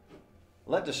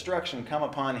 Let destruction come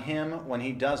upon him when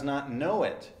he does not know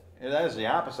it. That is the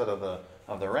opposite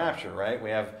of the rapture, right?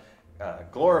 We have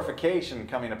glorification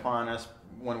coming upon us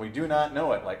when we do not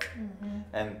know it.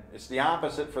 And it's the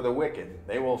opposite for the wicked.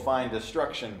 They will find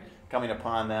destruction coming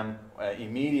upon them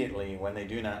immediately when they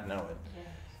do not know it.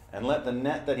 And let the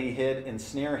net that he hid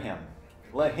ensnare him.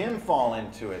 Let him fall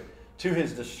into it, to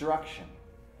his destruction.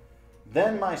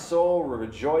 Then my soul will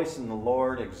rejoice in the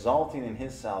Lord, exulting in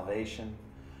his salvation.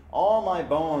 All my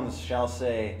bones shall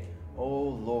say, O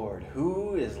Lord,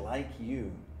 who is like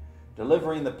you?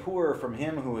 Delivering the poor from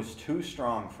him who is too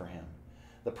strong for him,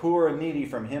 the poor and needy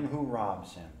from him who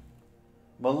robs him.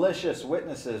 Malicious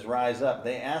witnesses rise up.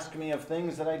 They ask me of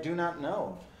things that I do not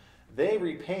know. They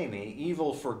repay me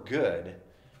evil for good,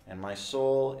 and my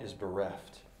soul is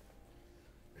bereft.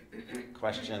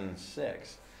 Question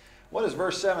 6. What does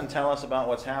verse 7 tell us about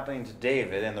what's happening to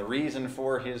David and the reason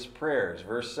for his prayers?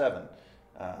 Verse 7.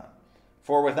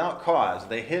 For without cause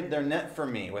they hid their net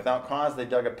from me. Without cause they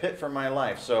dug a pit for my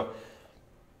life. So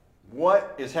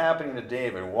what is happening to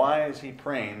David? Why is he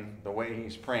praying the way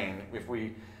he's praying if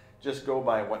we just go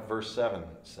by what verse 7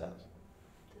 says?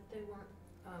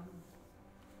 That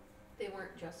they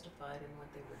weren't justified in what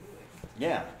they were doing.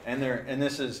 Yeah, and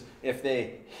this is, if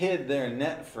they hid their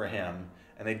net for him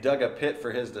and they dug a pit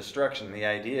for his destruction, the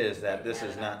idea is that this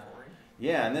is not,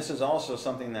 yeah, and this is also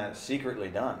something that's secretly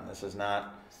done. This is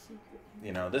not,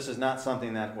 this is not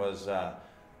something that was,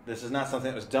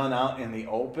 done out in the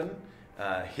open.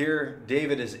 Here,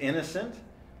 David is innocent,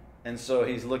 and so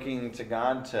he's looking to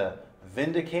God to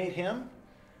vindicate him.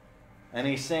 And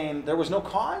he's saying, there was no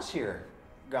cause here,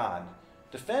 God.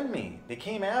 Defend me. They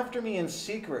came after me in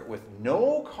secret with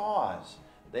no cause.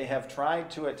 They have tried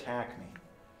to attack me.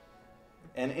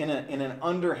 And in an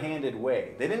underhanded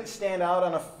way. They didn't stand out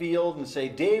on a field and say,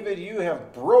 David, you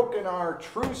have broken our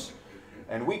truce,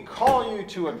 and we call you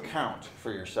to account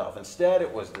for yourself. Instead,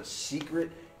 it was the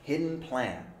secret, hidden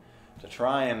plan to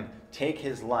try and take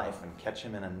his life and catch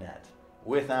him in a net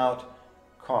without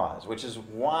cause, which is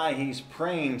why he's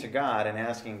praying to God and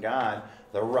asking God,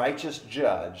 the righteous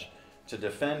judge, to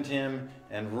defend him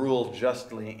and rule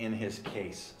justly in his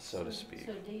case, so to speak.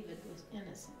 So David was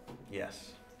innocent.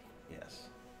 Yes. Yes.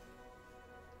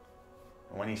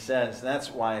 And when he says, that's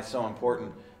why it's so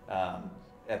important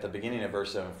at the beginning of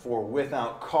verse 7, for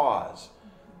without cause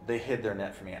they hid their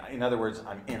net for me. In other words,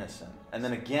 I'm innocent. And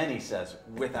then again he says,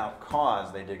 without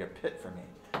cause they dig a pit for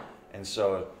me. And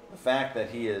so the fact that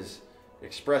he is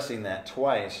expressing that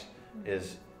twice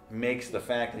makes the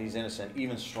fact that he's innocent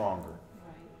even stronger.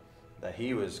 Right. That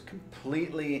he was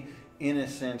completely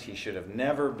innocent. He should have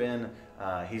never been,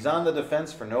 he's on the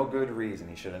defense for no good reason.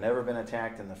 He should have never been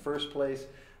attacked in the first place.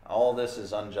 All this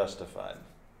is unjustified.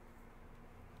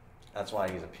 That's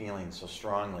why he's appealing so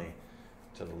strongly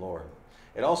to the Lord.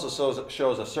 It also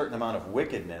shows a certain amount of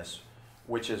wickedness,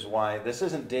 which is why this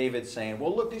isn't David saying,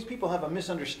 well, look, these people have a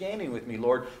misunderstanding with me,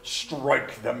 Lord.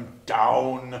 Strike them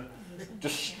down.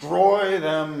 Destroy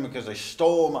them because they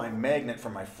stole my magnet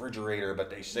from my refrigerator, but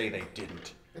they say they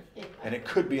didn't. And it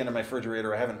could be under my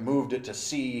refrigerator. I haven't moved it to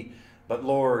see, but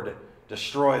Lord,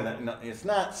 destroy them. No, it's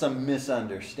not some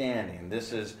misunderstanding.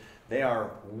 They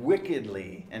are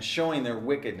wickedly and showing their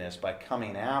wickedness by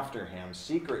coming after him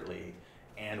secretly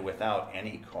and without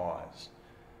any cause.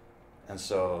 And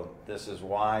so this is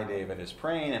why David is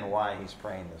praying and why he's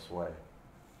praying this way.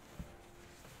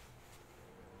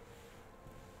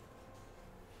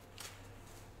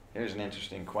 Here's an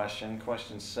interesting question.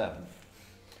 Question 7.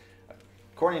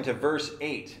 According to verse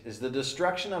 8, is the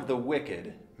destruction of the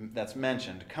wicked that's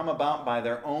mentioned come about by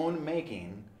their own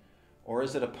making, or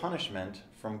is it a punishment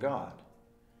from God?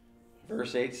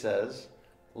 Verse 8 says,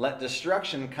 let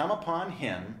destruction come upon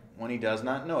him when he does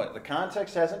not know it. The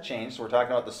context hasn't changed, so we're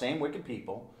talking about the same wicked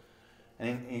people.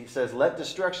 And he says, let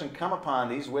destruction come upon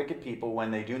these wicked people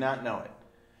when they do not know it.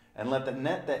 And let the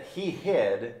net that he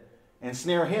hid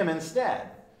ensnare him instead.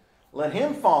 Let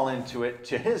him fall into it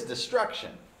to his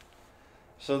destruction.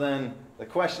 So then the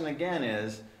question again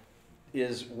is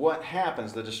what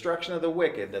happens? The destruction of the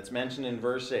wicked that's mentioned in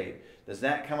verse 8, does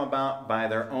that come about by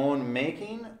their own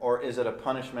making, or is it a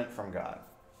punishment from God?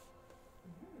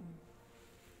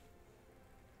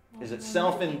 Is it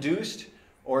self-induced,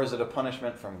 or is it a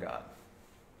punishment from God?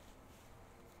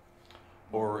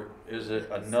 Or is it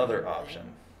another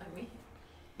option?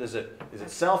 Is it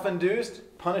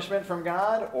self-induced, punishment from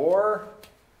God, or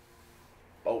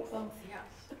both? Both, yes.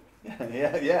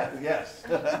 Yes.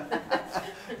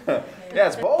 Yeah,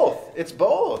 it's both. It's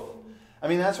both. I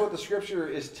mean, that's what the scripture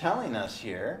is telling us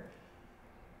here.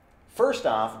 First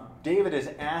off, David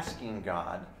is asking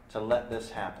God to let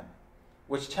this happen,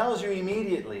 which tells you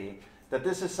immediately that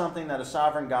this is something that a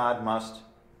sovereign God must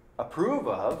approve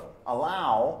of,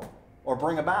 allow, or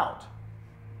bring about.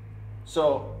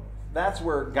 So that's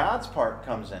where God's part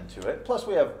comes into it. Plus,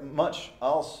 we have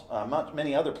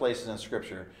many other places in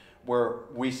Scripture where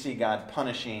we see God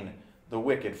punishing the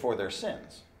wicked for their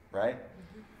sins, right?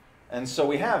 And so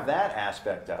we have that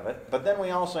aspect of it. But then we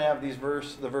also have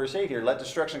the verse 8 here. Let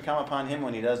destruction come upon him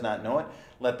when he does not know it.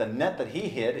 Let the net that he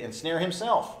hid ensnare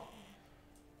himself.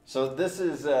 So this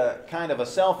is kind of a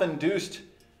self-induced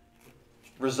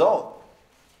result.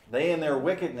 They, in their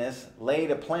wickedness,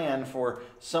 laid a plan for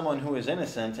someone who is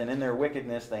innocent, and in their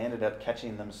wickedness, they ended up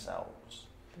catching themselves.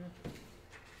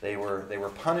 They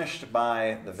were punished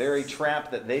by the very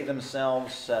trap that they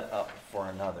themselves set up for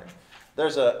another.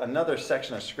 There's another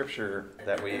section of Scripture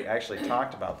that we actually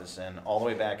talked about this in, all the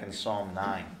way back in Psalm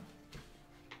 9.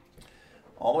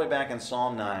 All the way back in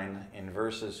Psalm 9, in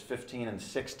verses 15 and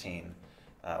 16,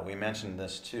 we mentioned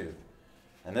this too.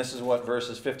 And this is what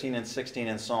verses 15 and 16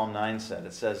 in Psalm 9 said.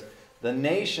 It says, "The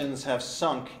nations have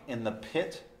sunk in the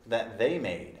pit that they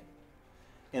made.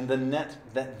 In the net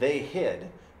that they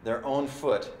hid, their own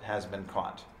foot has been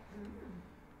caught.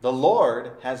 The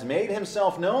Lord has made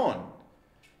himself known.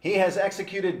 He has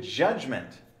executed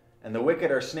judgment, and the wicked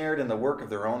are snared in the work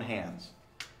of their own hands."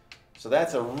 So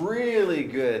that's a really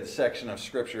good section of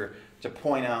Scripture to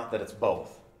point out that it's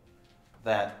both.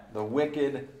 That the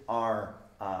wicked are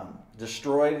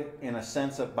destroyed in a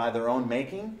sense of by their own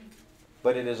making,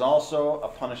 but it is also a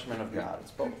punishment of God.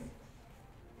 It's both.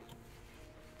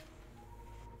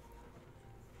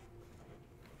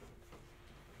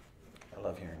 I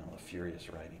love hearing all the furious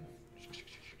writing.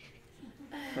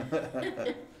 I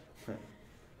can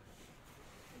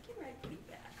write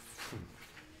feedbacks.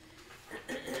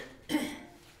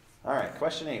 All right,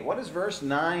 question 8. What does verse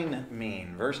 9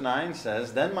 mean? Verse 9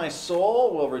 says, "Then my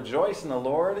soul will rejoice in the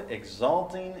Lord,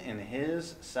 exulting in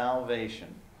his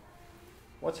salvation."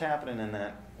 What's happening in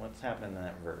that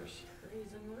verse?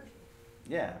 Praise and worship.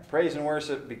 Yeah, praise and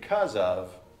worship because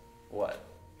of what?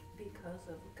 Because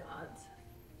of God's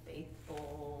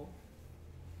faithful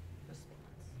response.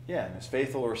 Yeah, and his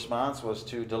faithful response was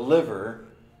to deliver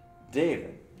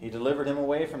David. He delivered him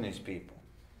away from these people.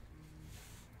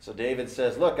 So David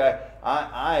says, look,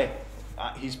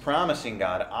 he's promising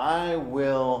God, I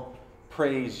will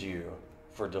praise you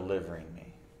for delivering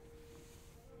me.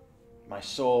 My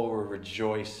soul will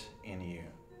rejoice in you.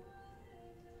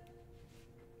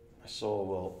 My soul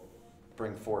will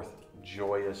bring forth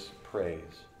joyous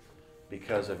praise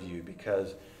because of you,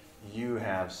 because you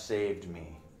have saved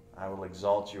me. I will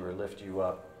exalt you or lift you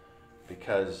up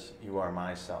because you are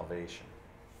my salvation.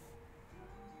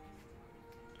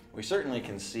 We certainly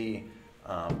can see,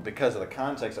 because of the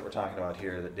context that we're talking about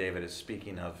here, that David is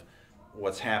speaking of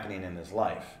what's happening in his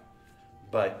life.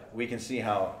 But we can see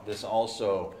how this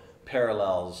also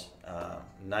parallels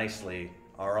nicely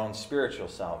our own spiritual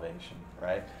salvation,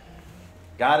 right?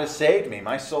 God has saved me.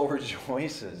 My soul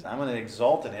rejoices. I'm going to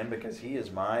exalt in him because he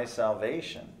is my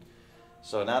salvation.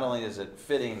 So not only is it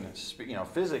fitting,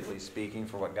 physically speaking,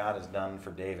 for what God has done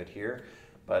for David here,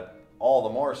 but all the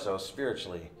more so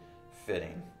spiritually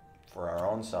fitting for our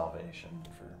own salvation,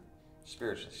 for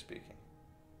spiritually speaking.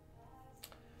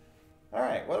 All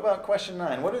right, what about question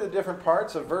 9? What do the different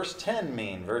parts of verse 10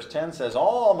 mean? Verse 10 says,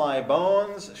 "All my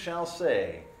bones shall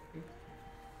say,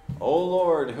 O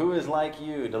Lord, who is like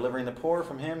you, delivering the poor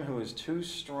from him who is too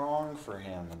strong for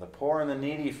him, and the poor and the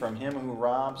needy from him who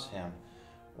robs him."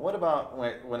 What about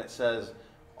when it says,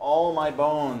 "All my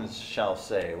bones shall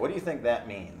say"? What do you think that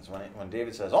means when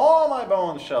David says, "All my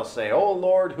bones shall say, O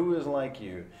Lord, who is like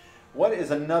you"? What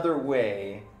is another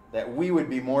way that we would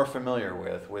be more familiar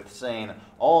with saying,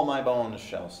 "All my bones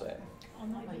shall say"? All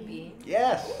my being.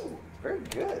 Yes, very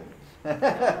good.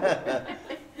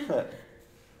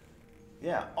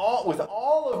 Yeah, with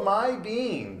all of my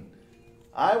being,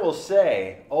 I will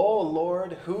say, "O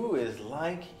Lord, who is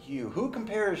like you?" Who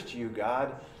compares to you,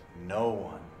 God? No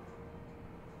one.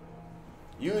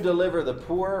 You deliver the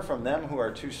poor from them who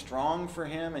are too strong for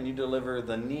him, and you deliver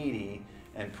the needy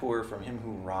and poor from him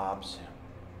who robs him.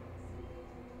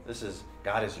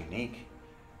 God is unique.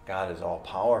 God is all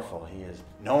powerful.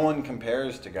 No one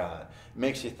compares to God. It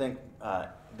makes you think,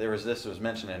 this was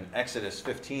mentioned in Exodus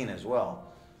 15 as well.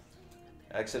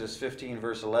 Exodus 15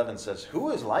 verse 11 says,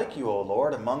 "Who is like you, O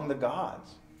Lord, among the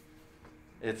gods?"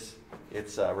 It's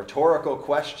a rhetorical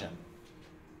question.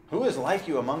 Who is like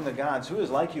you among the gods? Who is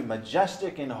like you,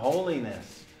 majestic in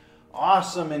holiness,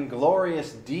 awesome in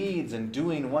glorious deeds and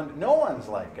doing wonders? No one's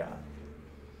like God.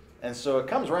 And so it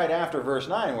comes right after verse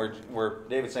 9 where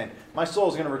David's saying, "My soul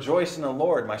is going to rejoice in the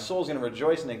Lord. My soul is going to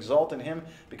rejoice and exult in him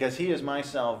because he is my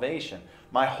salvation."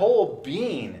 My whole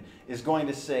being is going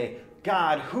to say,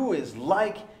 "God, who is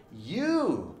like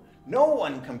you? No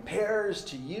one compares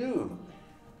to you."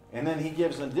 And then he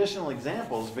gives additional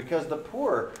examples, because the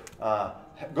poor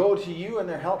go to you and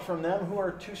they're help from them who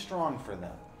are too strong for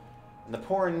them. And the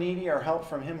poor and needy are help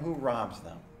from him who robs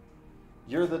them.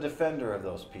 You're the defender of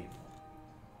those people.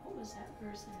 What was that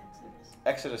verse in Exodus?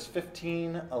 Exodus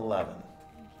 15:11.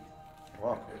 Thank you. You're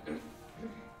welcome.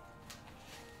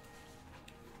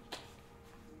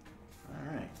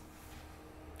 All right.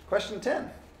 Question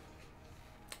 10.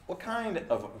 What kind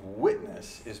of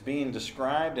witness is being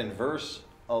described in verse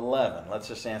 11? Let's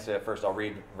just answer that first. I'll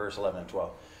read verse 11 and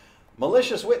 12.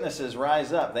 Malicious witnesses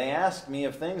rise up. They ask me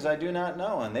of things I do not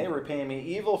know, and they repay me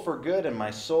evil for good, and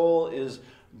my soul is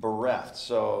bereft.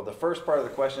 So the first part of the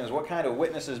question is, what kind of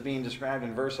witness is being described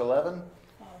in verse 11?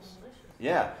 False.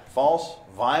 Yeah, false,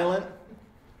 violent,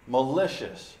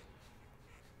 malicious.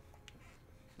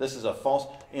 This is a false,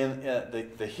 in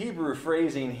the Hebrew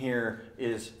phrasing here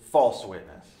is false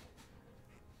witness.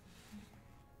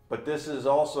 But this is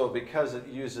also, because it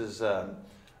uses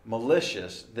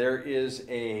malicious, there is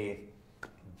a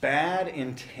bad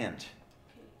intent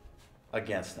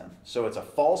against them. So it's a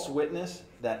false witness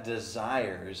that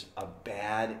desires a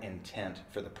bad intent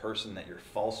for the person that you're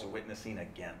false witnessing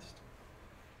against.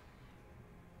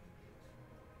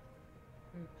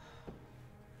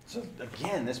 So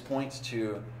again, this points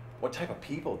to what type of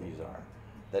people these are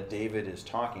that David is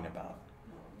talking about.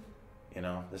 You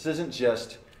know, this isn't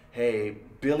just, hey,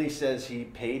 Billy says he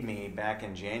paid me back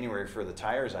in January for the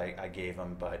tires I gave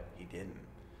him, but he didn't.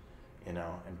 You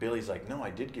know, and Billy's like, no, I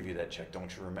did give you that check,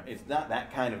 don't you remember? It's not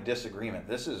that kind of disagreement.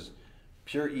 This is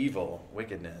pure evil,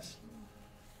 wickedness.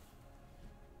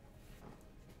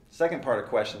 Second part of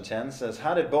question 10 says,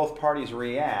 how did both parties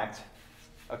react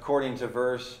according to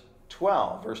verse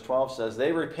 12? Verse 12 says,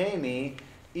 they repay me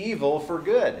evil for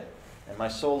good, and my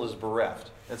soul is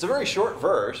bereft. It's a very short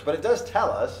verse, but it does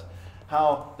tell us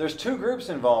how there's two groups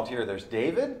involved here. There's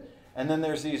David, and then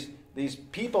there's these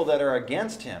people that are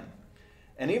against him.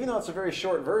 And even though it's a very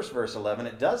short verse, verse 11,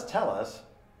 it does tell us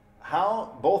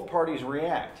how both parties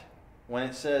react when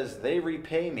it says, they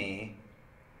repay me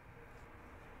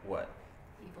what?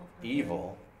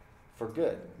 Evil for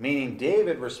good. Meaning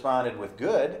David responded with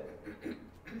good,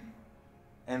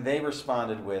 and they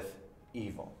responded with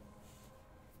evil.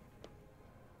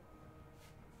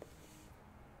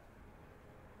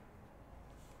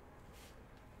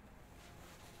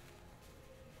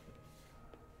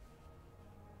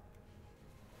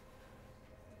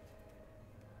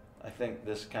 I think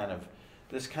this kind of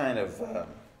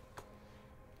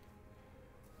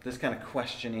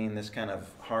questioning, this kind of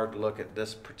hard look at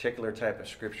this particular type of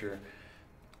scripture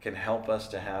can help us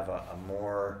to have a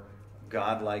more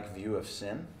godlike view of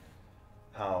sin,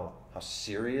 how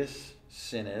serious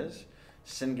sin is.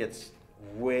 Sin gets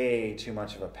way too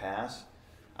much of a pass.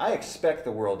 I expect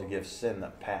the world to give sin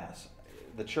a pass.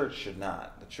 The church should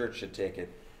not. The church should take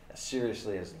it as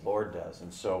seriously as the Lord does.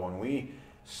 And so when we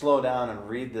slow down and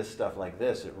read this stuff like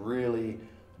this, it really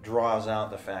draws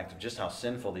out the fact of just how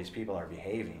sinful these people are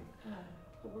behaving.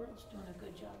 The world's doing a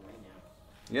good job right now.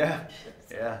 Yeah,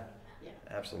 Yeah.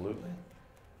 absolutely.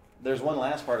 There's one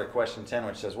last part of question 10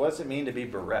 which says, what does it mean to be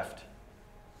bereft?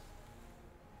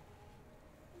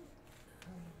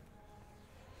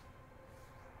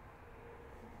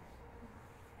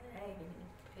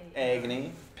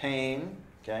 Agony, pain,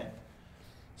 okay.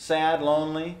 Sad,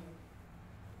 lonely.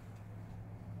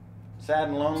 Sad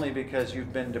and lonely because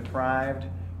you've been deprived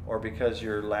or because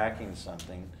you're lacking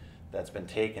something that's been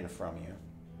taken from you.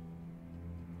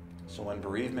 So when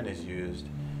bereavement is used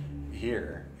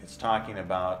here, it's talking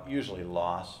about usually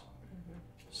loss,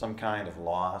 some kind of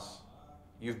loss.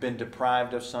 You've been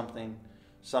deprived of something.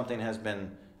 Something has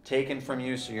been taken from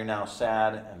you, so you're now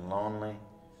sad and lonely.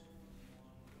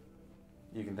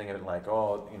 You can think of it like,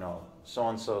 oh, you know,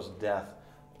 so-and-so's death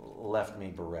left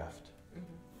me bereft.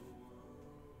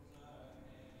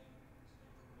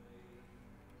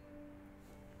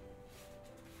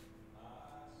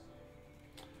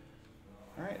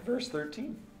 All right, verse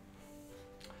 13.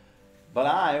 But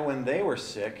I, when they were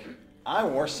sick, I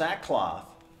wore sackcloth.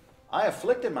 I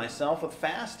afflicted myself with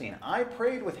fasting. I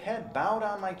prayed with head bowed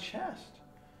on my chest.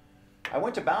 I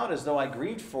went about as though I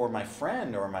grieved for my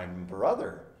friend or my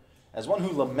brother. As one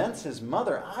who laments his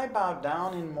mother, I bowed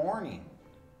down in mourning.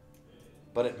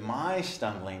 But at my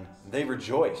stumbling, they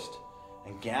rejoiced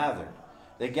and gathered.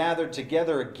 They gathered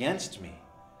together against me.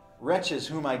 Wretches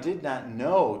whom I did not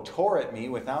know tore at me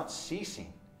without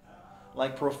ceasing.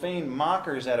 Like profane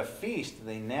mockers at a feast,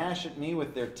 they gnash at me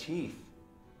with their teeth.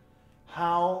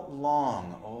 How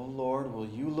long, O Lord, will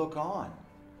you look on?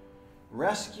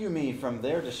 Rescue me from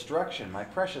their destruction, my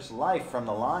precious life from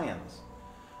the lions.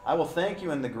 I will thank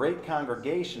you in the great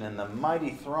congregation, and the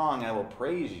mighty throng I will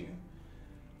praise you.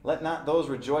 Let not those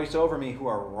rejoice over me who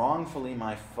are wrongfully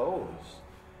my foes.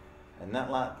 And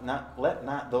let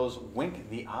not those wink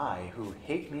the eye who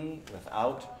hate me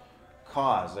without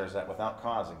cause. There's that without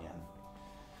cause again.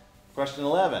 Question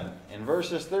 11. In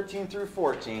verses 13 through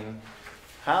 14,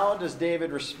 how does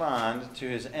David respond to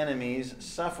his enemies'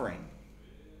 suffering?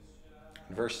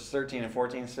 Verses 13 and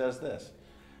 14 says this: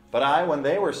 But I, when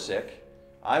they were sick,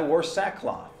 I wore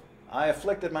sackcloth. I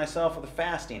afflicted myself with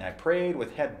fasting. I prayed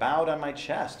with head bowed on my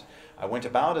chest. I went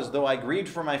about as though I grieved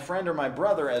for my friend or my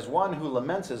brother, as one who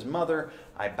laments his mother.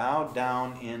 I bowed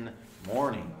down in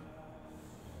mourning.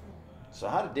 So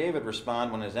how did David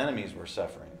respond when his enemies were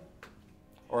suffering?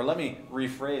 Or let me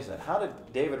rephrase that. How did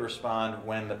David respond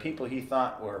when the people he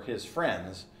thought were his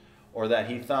friends, or that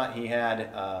he thought he had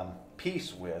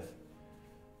peace with,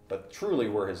 but truly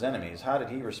were his enemies? How did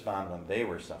he respond when they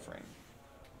were suffering?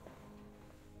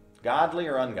 Godly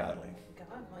or ungodly?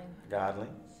 Godly. Godly.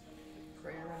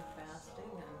 Prayer and fasting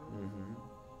and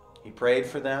He prayed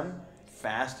for them,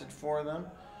 fasted for them,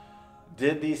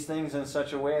 did these things in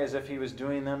such a way as if he was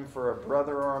doing them for a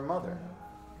brother or a mother.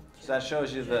 So that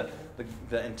shows you the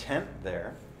intent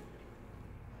there.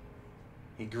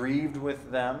 He grieved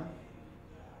with them.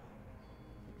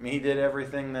 I mean, he did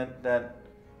everything that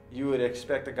you would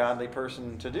expect a godly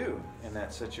person to do in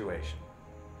that situation.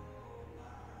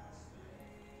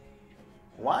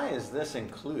 Why is this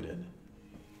included?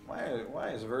 Why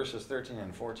is verses 13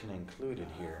 and 14 included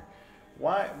here?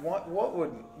 What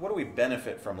do we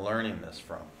benefit from learning this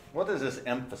from? What does this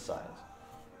emphasize?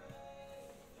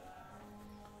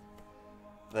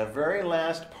 The very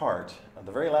last part,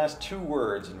 the very last two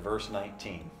words in verse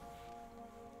 19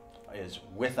 is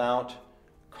without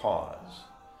cause.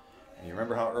 And you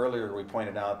remember how earlier we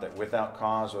pointed out that without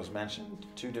cause was mentioned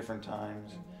 2 different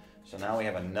times? So now we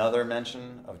have another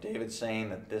mention of David saying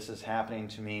that this is happening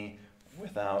to me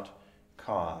without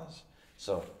cause.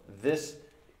 So this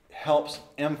helps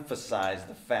emphasize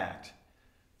the fact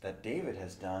that David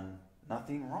has done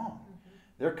nothing wrong.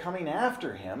 They're coming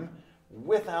after him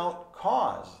without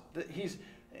cause.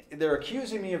 They're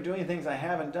accusing me of doing things I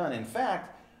haven't done. In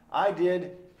fact, I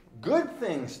did good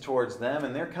things towards them,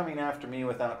 and they're coming after me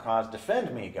without cause.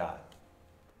 Defend me, God.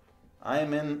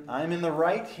 I'm in the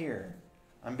right here.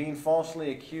 I'm being falsely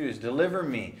accused. Deliver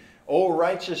me. O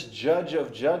righteous judge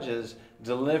of judges,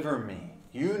 deliver me.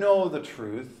 You know the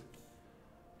truth.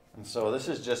 And so this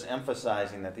is just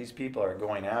emphasizing that these people are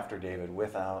going after David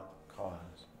without cause.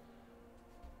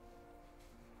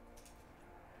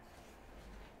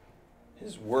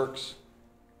 His works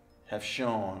have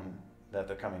shown that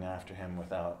they're coming after him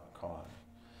without cause.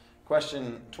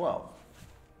 Question 12.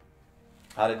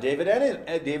 How did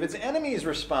David's enemies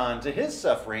respond to his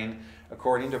suffering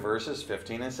according to verses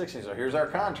 15 and 16? So here's our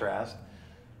contrast.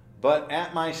 But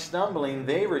at my stumbling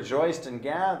they rejoiced and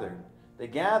gathered. They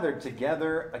gathered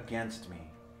together against me.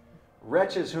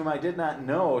 Wretches whom I did not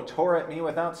know tore at me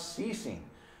without ceasing.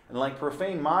 And like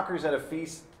profane mockers at a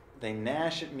feast, they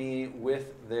gnash at me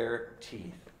with their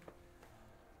teeth.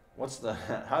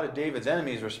 How did David's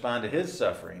enemies respond to his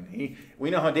suffering?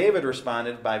 We know how David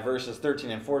responded by verses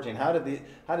 13 and 14. How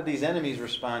did these enemies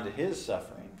respond to his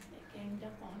suffering? They ganged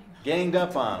up on him. Ganged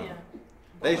up on him.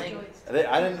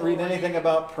 I didn't read anything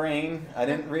about praying. I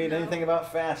didn't read anything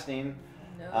about fasting.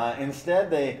 no. Instead,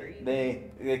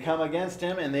 they come against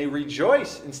him and they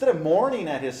rejoice. Instead of mourning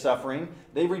at his suffering,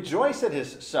 they rejoice at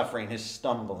his suffering, his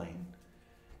stumbling.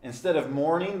 Instead of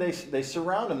mourning, they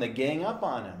surround him. They gang up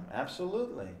on him.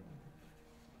 Absolutely.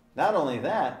 Not only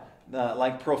that,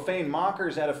 like profane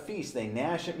mockers at a feast, they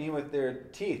gnash at me with their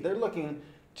teeth. They're looking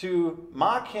to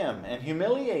mock him and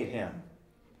humiliate him.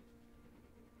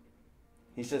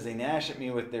 He says they gnash at me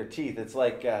with their teeth. It's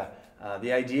like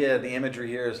the idea, the imagery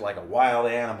here is like a wild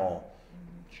animal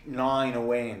gnawing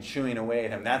away and chewing away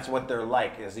at him. That's what they're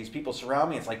like. As these people surround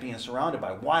me, it's like being surrounded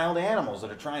by wild animals that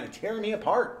are trying to tear me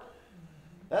apart.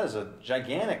 That is a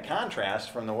gigantic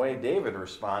contrast from the way David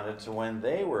responded to when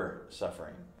they were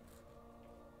suffering.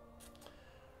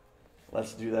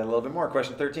 Let's do that a little bit more.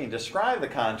 Question 13. Describe the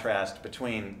contrast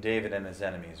between David and his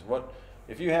enemies. What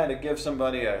if you had to give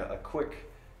somebody a quick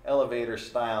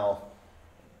elevator-style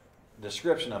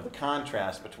description of the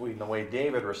contrast between the way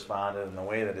David responded and the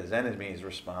way that his enemies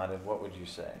responded, what would you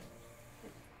say?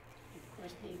 Of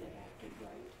course, David acted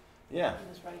right. Yeah. He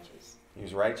was righteous. He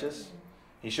was righteous.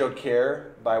 He showed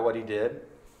care by what he did.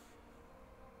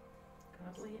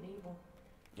 Godly and evil.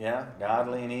 Yeah,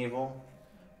 godly and evil.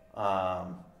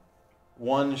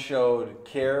 One showed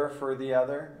care for the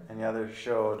other, and the other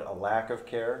showed a lack of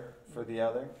care for the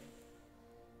other.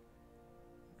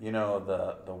 You know,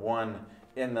 the one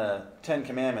in the Ten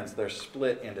Commandments, they're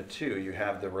split into two. You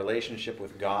have the relationship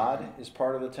with God is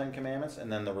part of the Ten Commandments,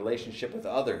 and then the relationship with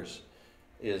others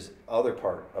is other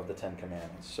part of the Ten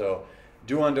Commandments. So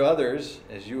do unto others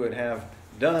as you would have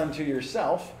done unto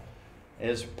yourself,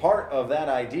 is part of that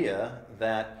idea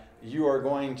that you are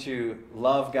going to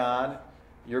love God,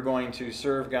 you're going to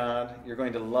serve God, you're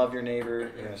going to love your neighbor, you're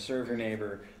going to serve your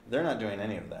neighbor. They're not doing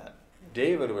any of that.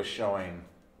 David was showing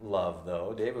love,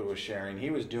 though. David was sharing. He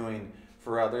was doing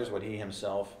for others what he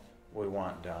himself would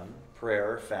want done.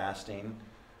 Prayer, fasting,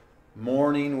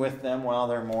 mourning with them while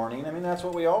they're mourning. I mean, that's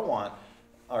what we all want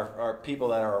our people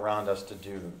that are around us to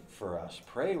do for us.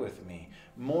 Pray with me.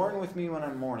 Mourn with me when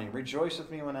I'm mourning. Rejoice with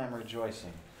me when I'm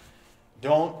rejoicing.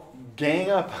 Don't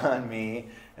gang up on me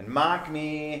and mock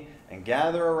me and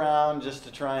gather around just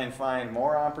to try and find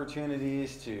more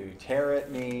opportunities to tear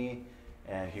at me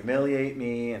and humiliate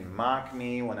me and mock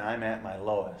me when I'm at my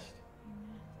lowest.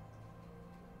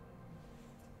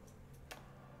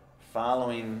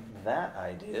 Following that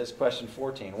idea is question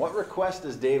 14. What request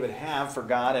does David have for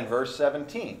God in verse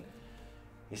 17?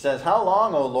 He says, "How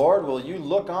long, O Lord, will you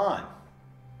look on?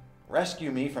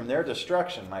 Rescue me from their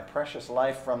destruction, my precious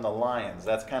life from the lions."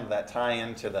 That's kind of that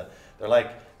tie-in to they're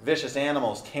like vicious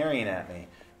animals tearing at me.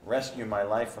 Rescue my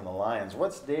life from the lions.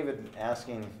 What's David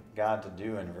asking God to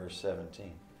do in verse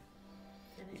 17?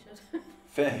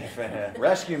 Finish it.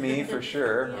 Rescue me for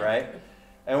sure, Yeah. right?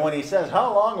 And when he says,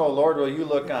 "How long, O Lord, will you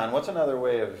look on?" What's another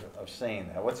way of saying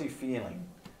that? What's he feeling?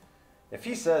 If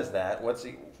he says that, what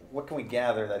can we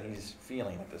gather that he's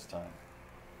feeling at this time?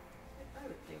 I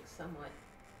would think somewhat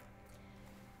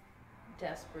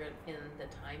desperate in the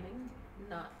timing,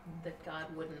 not that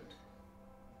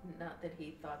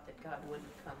he thought that God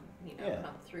wouldn't come, Yeah.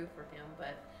 come through for him,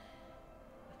 but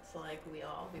it's like we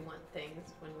want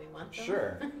things when we want them.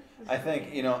 Sure. I think,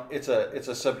 it's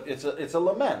a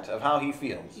lament of how he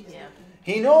feels. Yeah.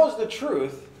 He knows the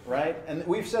truth, right? And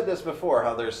we've said this before,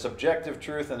 how there's subjective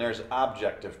truth and there's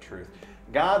objective truth.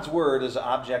 God's word is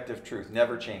objective truth,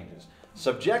 never changes.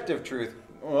 Subjective truth,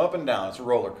 up and down, it's a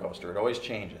roller coaster, it always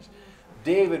changes.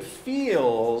 David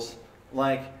feels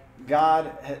like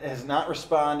God is not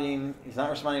responding, he's not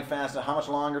responding fast. How much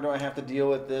longer do I have to deal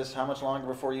with this? How much longer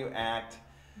before you act?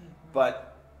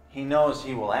 But he knows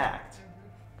he will act.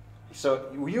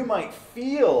 So you might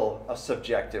feel a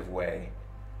subjective way,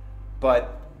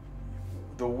 but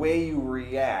the way you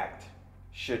react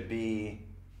should be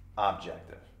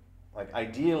objective. Like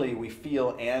ideally, we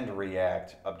feel and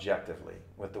react objectively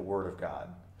with the Word of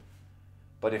God.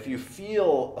 But if you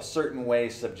feel a certain way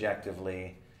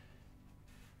subjectively,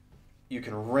 you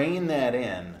can rein that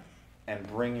in and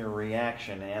bring your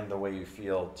reaction and the way you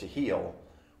feel to heal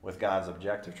with God's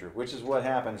objective truth, which is what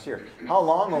happens here. How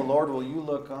long, O Lord, will you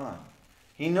look on?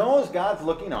 He knows God's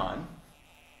looking on.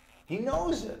 He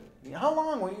knows it. How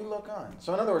long will you look on?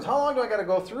 So in other words, how long do I got to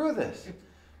go through this?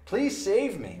 Please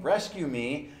save me. Rescue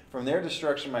me from their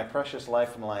destruction, my precious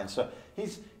life from the lions. So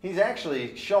he's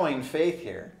actually showing faith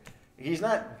here. He's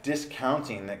not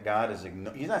discounting that God is,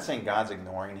 he's not saying God's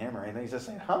ignoring him or anything. He's just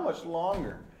saying, how much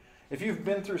longer? If you've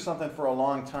been through something for a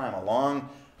long time, a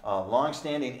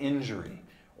long-standing injury,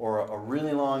 or a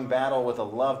really long battle with a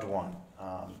loved one,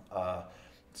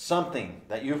 something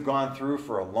that you've gone through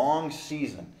for a long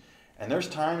season, and there's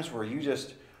times where you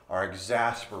just are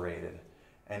exasperated,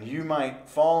 and you might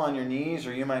fall on your knees,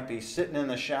 or you might be sitting in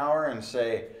the shower and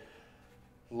say,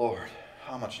 "Lord,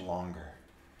 how much longer?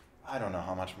 I don't know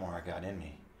how much more I got in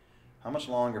me. How much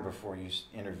longer before you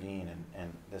intervene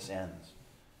and this ends?"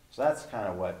 So that's kind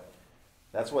of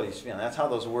that's what he's feeling. That's how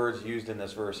those words used in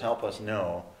this verse help us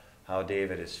know how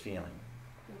David is feeling.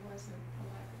 It wasn't a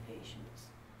lack of patience.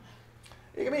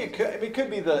 I mean, it could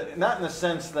be not in the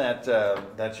sense that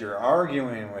that you're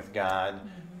arguing with God,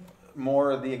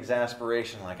 more the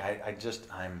exasperation, like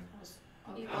I'm.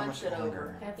 He How wants much it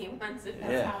longer? over. He wants it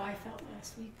That's Yeah. how I felt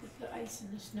last week with the ice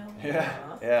and the snow.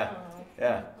 Yeah,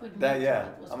 Couldn't that wait yeah.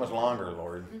 till it was How much gone. longer,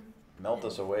 Lord? Melt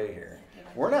us away here.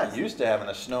 We're not used to having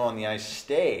the snow and the ice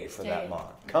stay for that Stay.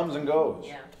 long. Comes and goes.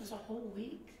 Yeah, It was a whole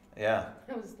week. Yeah.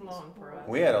 it was long for us.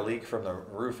 We had a leak from the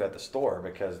roof at the store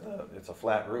because it's a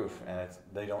flat roof, and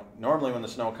they don't normally when the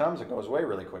snow comes it goes away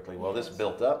really quickly. Well, this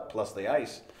built up plus the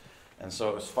ice, and so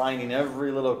it was finding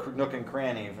every little nook and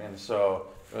cranny, and so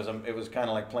it was kind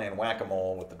of like playing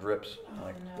whack-a-mole with the drips. Oh,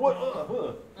 Like no. what?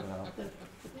 You know?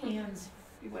 The pans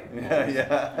everywhere.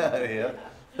 Yeah.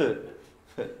 Oh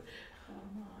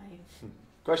my.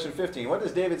 Question 15. What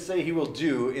does David say he will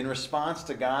do in response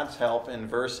to God's help in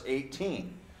verse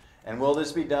 18? And will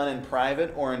this be done in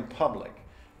private or in public?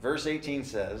 Verse 18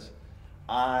 says,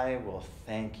 "I will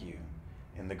thank you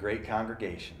in the great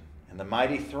congregation. In the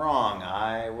mighty throng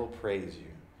I will praise you."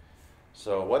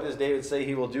 So what does David say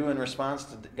he will do in response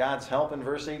to God's help in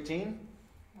verse 18?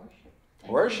 Worship.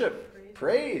 Worship,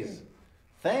 praise,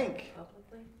 thank.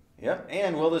 Publicly? Yep.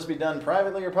 And will this be done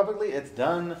privately or publicly? It's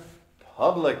done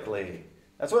publicly.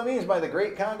 That's what it means by the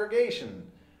great congregation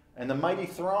and the mighty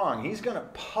throng. He's going to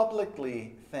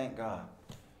publicly thank God.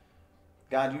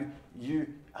 God,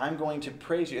 I'm going to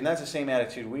praise you. And that's the same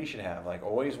attitude we should have, like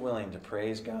always willing to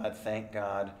praise God, thank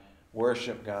God,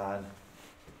 worship God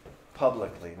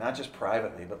publicly. Not just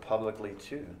privately, but publicly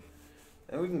too.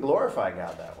 And we can glorify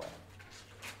God that way.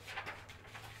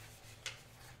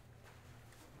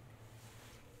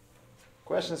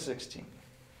 Question 16.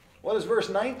 What does verse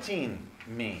 19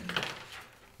 mean?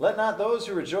 Let not those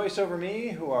who rejoice over me,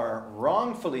 who are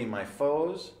wrongfully my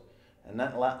foes, and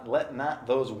let not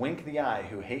those wink the eye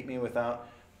who hate me without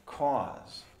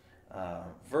cause.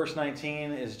 Verse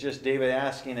 19 is just David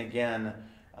asking again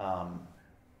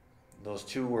those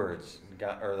two words,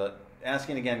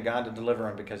 asking again God to deliver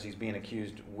him because he's being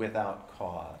accused without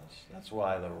cause. That's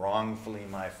why the wrongfully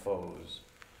my foes.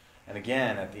 And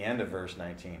again, at the end of verse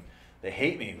 19, they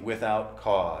hate me without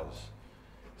cause.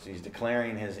 So he's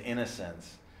declaring his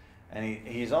innocence. And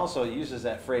he's also uses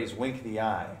that phrase, wink the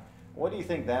eye. What do you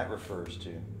think that refers to?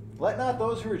 Let not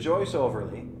those who rejoice over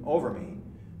me.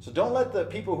 So don't let the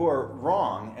people who are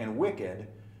wrong and wicked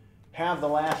have the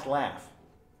last laugh.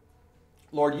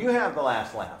 Lord, you have the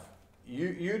last laugh.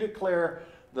 You declare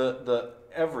the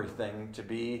everything to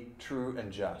be true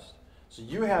and just. So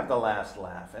you have the last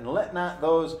laugh. And let not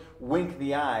those wink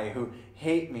the eye who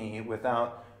hate me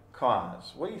without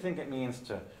cause. What do you think it means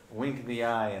to wink the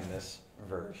eye in this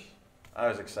verse? I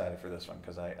was excited for this one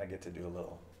because I get to do a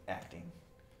little acting.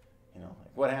 You know,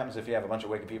 like what happens if you have a bunch of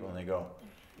wicked people and they go,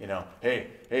 you know, hey,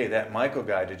 that Michael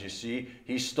guy, did you see?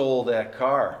 He stole that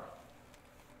car.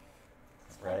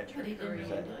 Right? But he didn't really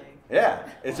do it. Yeah,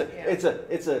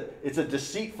 it's a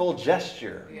deceitful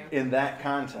gesture in that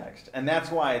context. And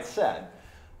that's why it's said,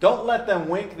 don't let them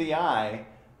wink the eye.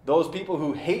 Those people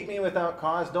who hate me without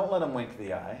cause, don't let them wink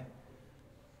the eye.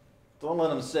 Don't let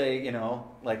them say, you know,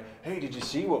 like, hey, did you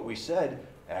see what we said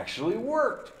actually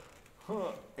worked?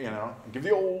 Huh. You know, give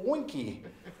the old winky.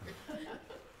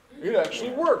 It actually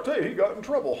worked. Hey, he got in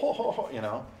trouble. Ho, ho, ho. You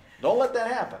know, don't let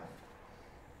that happen.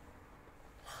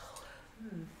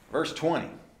 Verse 20.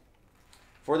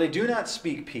 For they do not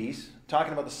speak peace.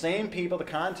 Talking about the same people. The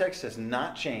context has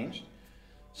not changed.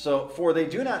 So, for they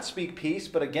do not speak peace,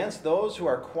 but against those who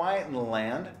are quiet in the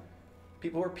land,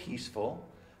 people who are peaceful,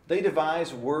 they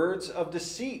devise words of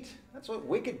deceit. That's what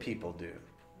wicked people do.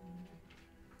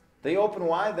 They open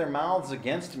wide their mouths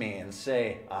against me and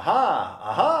say, aha,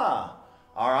 aha,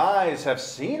 our eyes have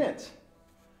seen it.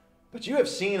 But you have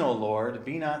seen, O Lord,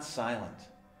 be not silent.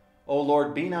 O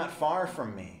Lord, be not far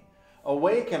from me.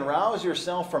 Awake and rouse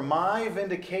yourself for my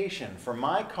vindication, for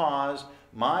my cause,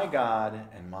 my God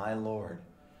and my Lord.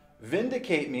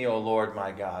 Vindicate me, O Lord,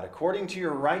 my God, according to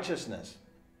your righteousness.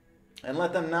 And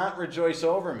let them not rejoice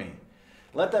over me.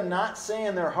 Let them not say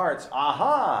in their hearts,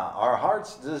 aha, our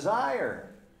heart's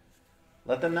desire.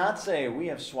 Let them not say, we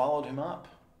have swallowed him up.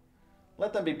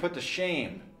 Let them be put to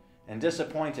shame and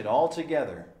disappointed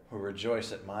altogether who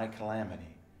rejoice at my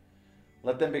calamity.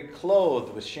 Let them be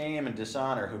clothed with shame and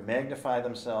dishonor who magnify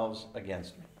themselves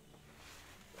against me.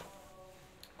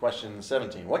 Question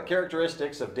 17. What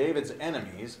characteristics of David's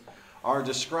enemies are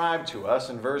described to us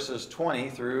in verses 20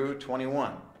 through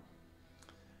 21?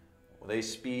 Do they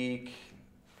speak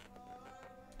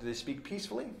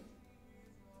peacefully?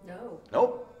 No.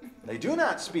 Nope. They do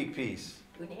not speak peace.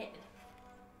 Good head.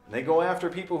 They go after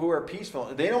people who are peaceful.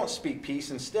 They don't speak peace.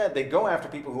 Instead, they go after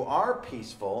people who are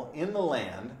peaceful in the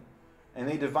land, and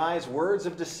they devise words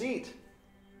of deceit.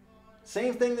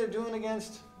 Same thing they're doing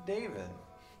against David.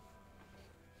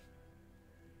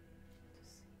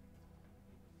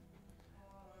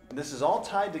 This is all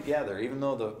tied together, even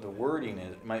though the wording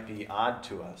might be odd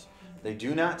to us. They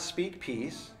do not speak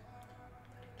peace,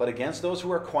 but against those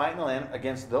who are quiet in the land,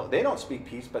 they don't speak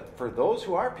peace, but for those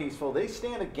who are peaceful, they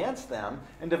stand against them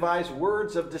and devise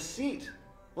words of deceit,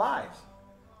 lies.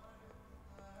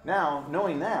 Now,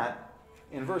 knowing that,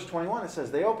 in verse 21 it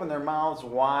says, they open their mouths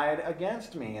wide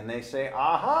against me, and they say,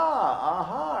 aha,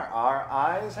 aha, our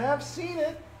eyes have seen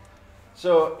it.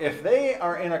 So if they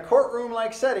are in a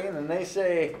courtroom-like setting and they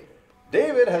say,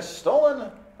 David has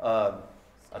stolen a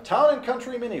town and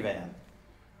country minivan,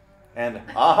 and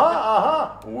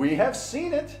aha, aha, we have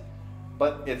seen it,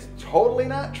 but it's totally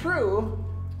not true,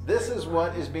 this is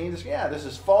what is being discussed. Yeah, this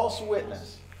is false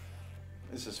witness.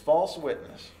 This is false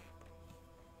witness.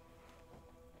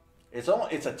 It's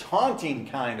a taunting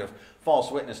kind of false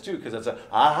witness too, because it's a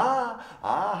aha,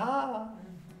 aha.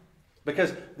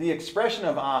 Because the expression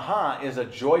of aha is a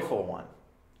joyful one.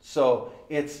 So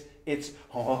it's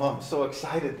oh, I'm so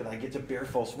excited that I get to bear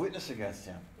false witness against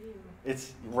him.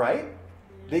 It's right.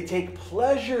 They take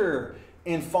pleasure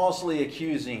in falsely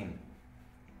accusing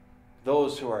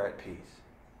those who are at peace.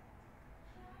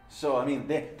 So, I mean,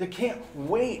 they can't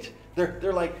wait.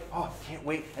 They're like, oh, I can't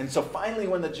wait. And so finally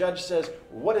when the judge says,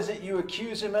 what is it you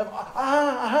accuse him of?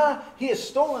 He has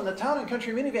stolen the town and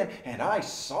country minivan, and I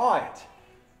saw it.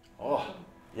 Oh,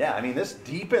 yeah, I mean, this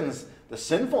deepens the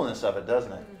sinfulness of it,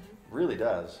 doesn't it? It really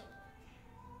does.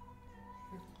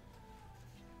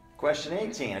 Question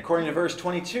 18, according to verse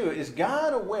 22, is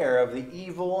God aware of the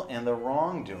evil and the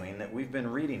wrongdoing that we've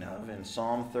been reading of in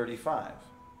Psalm 35?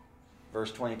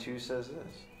 Verse 22 says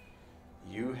this,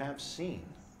 you have seen,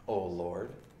 O Lord,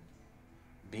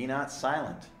 be not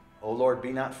silent. O Lord,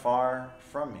 be not far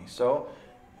from me. So,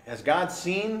 has God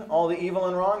seen all the evil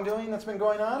and wrongdoing that's been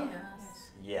going on?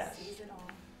 Yes. He sees it all.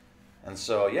 And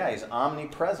so, yeah, he's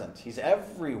omnipresent. He's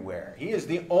everywhere. He is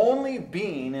the only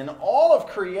being in all of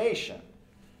creation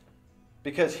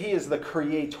because he is the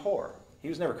creator. He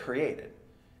was never created.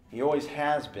 He always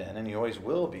has been and he always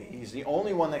will be. He's the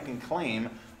only one that can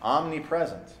claim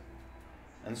omnipresence.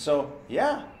 And so,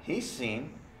 yeah, he's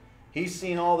seen. He's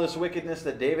seen all this wickedness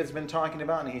that David's been talking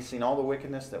about, and he's seen all the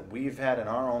wickedness that we've had in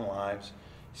our own lives.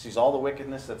 He sees all the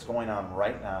wickedness that's going on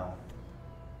right now.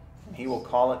 And he will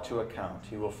call it to account.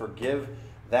 He will forgive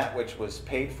that which was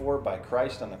paid for by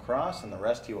Christ on the cross, and the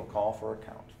rest he will call for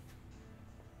account.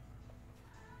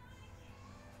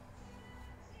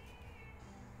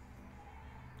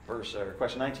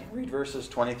 Question 19. Read verses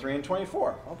 23 and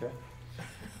 24. Okay.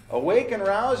 Awake and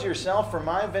rouse yourself for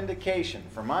my vindication,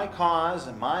 for my cause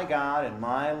and my God and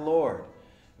my Lord.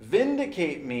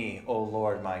 Vindicate me, O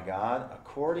Lord my God,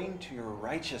 according to your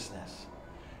righteousness,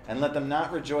 and let them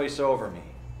not rejoice over me.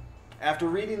 After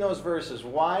reading those verses,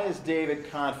 why is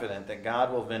David confident that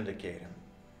God will vindicate him?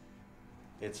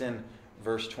 It's in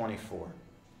verse 24.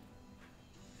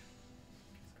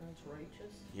 God's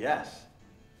righteous. Yes.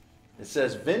 It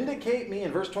says, vindicate me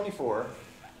in verse 24.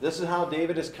 This is how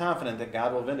David is confident that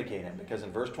God will vindicate him. Because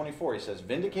in verse 24 he says,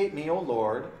 vindicate me, O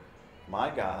Lord, my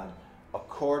God,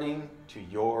 according to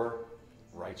your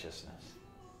righteousness.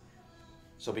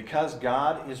 So because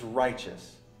God is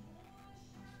righteous,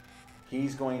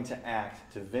 he's going to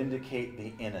act to vindicate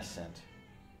the innocent,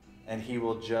 and he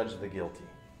will judge the guilty.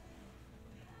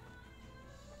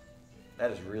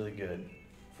 That is really good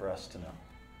for us to know.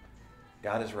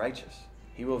 God is righteous.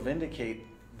 He will vindicate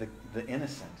the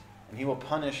innocent, and he will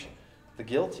punish the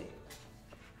guilty.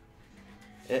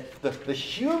 The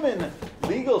human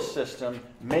legal system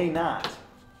may not.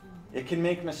 It can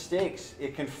make mistakes.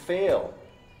 It can fail.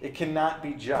 It cannot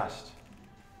be just.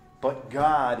 But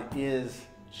God is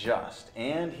just,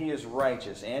 and he is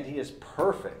righteous, and he is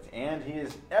perfect, and he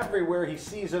is everywhere. He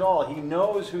sees it all. He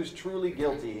knows who's truly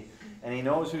guilty, and he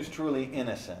knows who's truly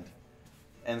innocent.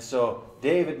 And so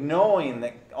David, knowing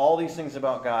that all these things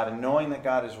about God and knowing that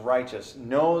God is righteous,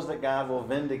 knows that God will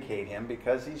vindicate him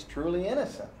because he's truly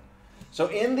innocent. So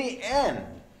in the end,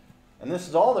 and this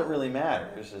is all that really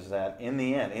matters, is that in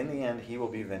the end, he will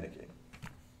be vindicated.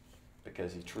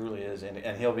 Because he truly is,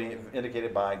 and he'll be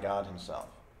vindicated by God himself.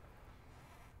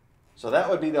 So that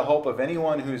would be the hope of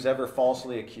anyone who's ever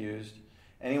falsely accused,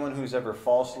 anyone who's ever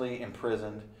falsely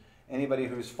imprisoned, anybody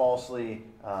who's falsely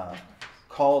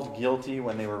called guilty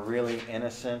when they were really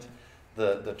innocent.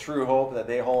 The true hope that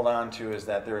they hold on to is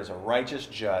that there is a righteous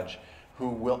judge who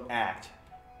will act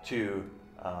to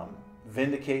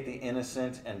vindicate the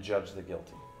innocent and judge the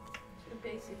guilty. You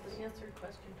basically answered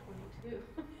question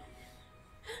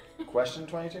 22. Question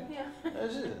 22? Yeah.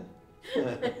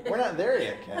 We're not there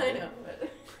yet, Kathy. I know, but...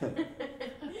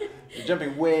 You're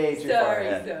jumping way too far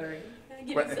ahead. Sorry.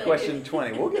 Question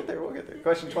 20. We'll get there.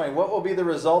 Question 20. What will be the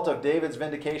result of David's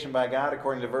vindication by God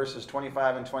according to verses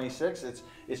 25 and 26?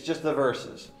 It's just the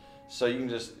verses. So you can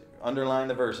just underline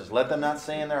the verses. Let them not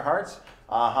say in their hearts,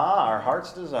 aha, our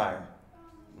heart's desire.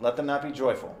 Let them not be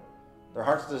joyful. Their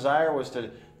heart's desire was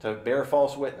to bear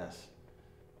false witness.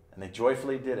 And they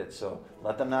joyfully did it. So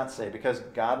let them not say, because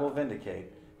God will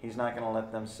vindicate, he's not going to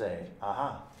let them say,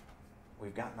 aha,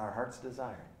 we've gotten our heart's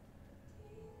desire.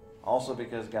 Also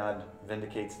because God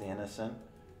vindicates the innocent,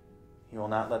 he will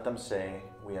not let them say,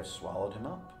 we have swallowed him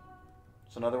up.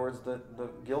 So in other words, the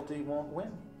guilty won't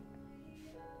win.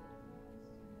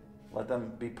 Let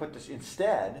them be put to,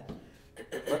 instead,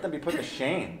 let them be put to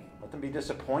shame. Let them be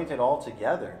disappointed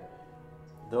altogether.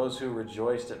 Those who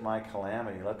rejoiced at my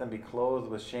calamity, let them be clothed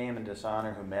with shame and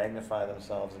dishonor who magnify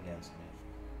themselves against me.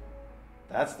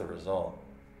 That's the result.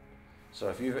 So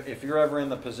if you're ever in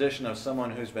the position of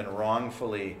someone who's been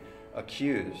wrongfully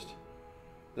accused,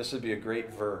 this would be a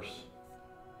great verse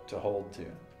to hold to.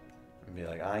 And be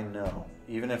like, I know,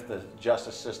 even if the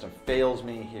justice system fails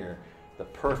me here, the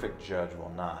perfect judge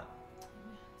will not.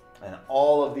 And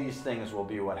all of these things will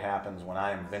be what happens when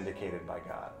I am vindicated by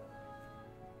God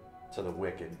to the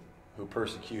wicked who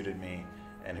persecuted me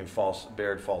and who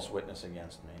bared false witness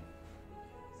against me.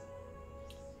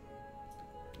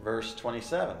 Verse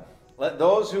 27. Let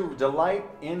those who delight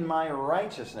in my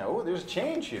righteousness. Oh, there's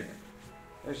change here.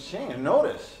 There's change.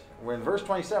 Notice, we're in verse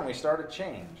 27, we started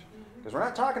change. Because we're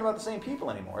not talking about the same people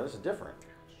anymore. This is different.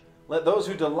 Let those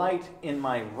who delight in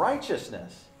my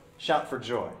righteousness shout for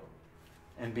joy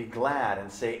and be glad and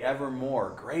say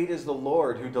evermore, great is the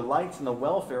Lord who delights in the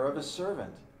welfare of his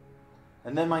servant.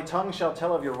 And then my tongue shall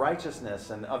tell of your righteousness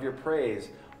and of your praise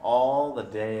all the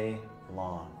day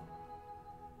long.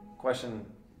 Question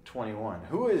 21.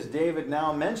 Who is David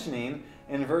now mentioning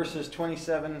in verses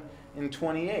 27 and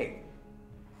 28?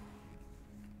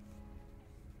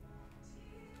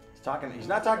 He's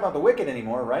not talking about the wicked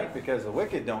anymore, right? Because the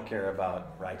wicked don't care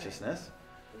about righteousness.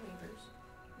 Believers.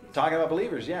 Talking about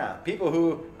believers, yeah. People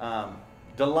who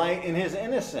delight in his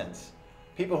innocence.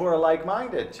 People who are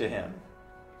like-minded to him.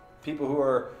 People who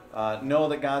are know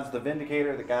that God's the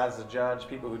vindicator, that God's the judge.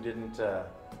 People who didn't...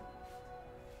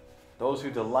 those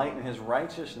who delight in his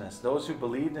righteousness. Those who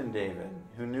believed in David.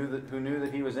 Who knew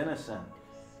that he was innocent.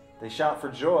 They shout for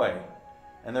joy.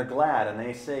 And they're glad. And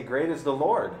they say, great is the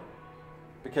Lord.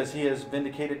 Because he has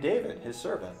vindicated David, his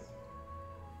servant.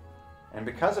 And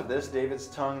because of this, David's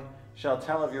tongue shall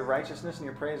tell of your righteousness and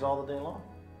your praise all the day long.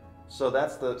 So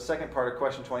that's the second part of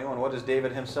question 21. What does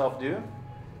David himself do?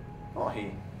 Well,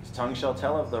 his tongue shall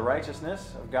tell of the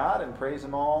righteousness of God and praise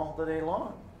him all the day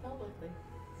long.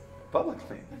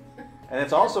 Publicly. And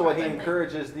it's also what he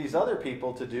encourages these other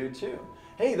people to do too.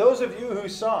 Hey, those of you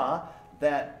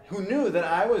who knew that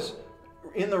I was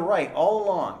in the right all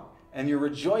along, and you're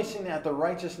rejoicing at the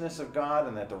righteousness of God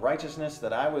and at the righteousness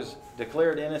that I was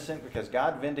declared innocent because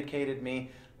God vindicated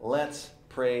me. Let's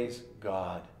praise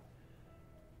God.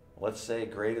 Let's say,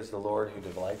 great is the Lord who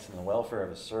delights in the welfare of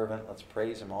his servant. Let's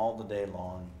praise him all the day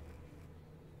long.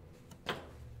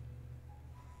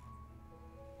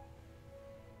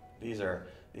 These are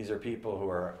people who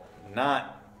are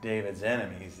not David's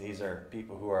enemies. These are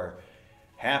people who are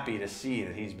happy to see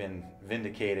that he's been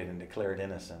vindicated and declared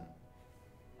innocent.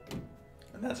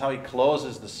 And that's how he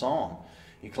closes the psalm.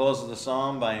 He closes the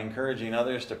psalm by encouraging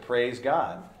others to praise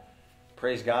God.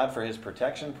 Praise God for his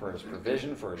protection, for his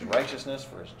provision, for his righteousness,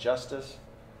 for his justice.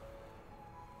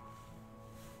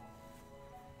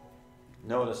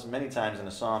 Notice many times in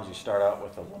the Psalms you start out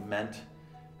with a lament,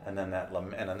 and then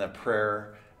a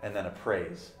prayer, and then a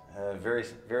praise. Very,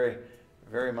 very,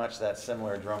 very much that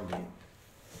similar drum beat.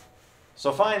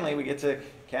 So finally, we get to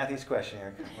Kathy's question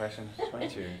here, question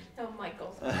 22. Oh,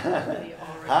 Michael's already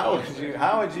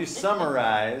How would you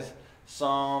summarize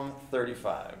Psalm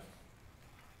 35? That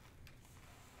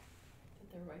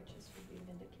the righteous would be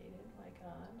vindicated by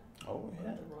God. Oh,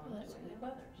 yeah. The wrongdoing of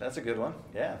others. That's a good one.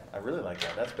 Yeah, I really like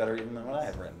that. That's better even than what I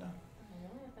had written down.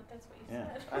 Really? I thought that's what you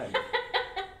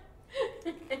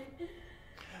said.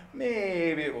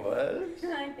 Maybe it was.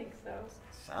 I think so.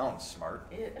 Sounds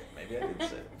smart. Maybe I did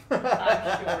say it.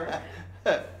 I'm sure.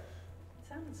 It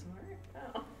sounded smart.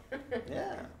 Oh.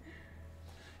 Yeah.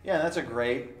 Yeah, that's a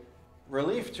great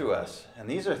relief to us. And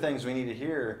these are things we need to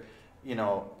hear,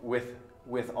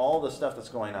 with all the stuff that's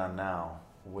going on now,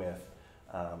 with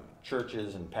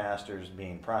churches and pastors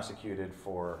being prosecuted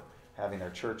for having their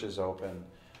churches open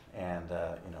and,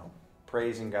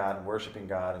 praising God and worshiping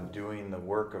God and doing the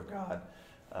work of God.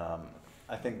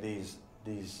 I think these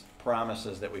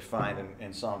promises that we find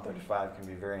in Psalm 35 can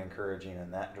be very encouraging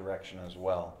in that direction as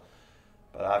well.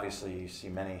 But obviously you see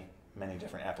many, many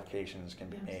different applications can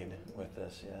be made with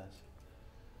this, yes.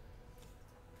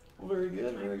 Well, very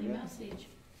good, very good. Message.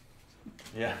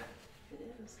 It Yeah,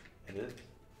 is. it is.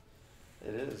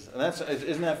 It is. And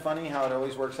isn't that funny how it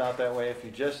always works out that way? If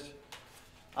you just,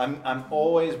 I'm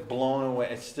always blown away.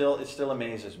 It still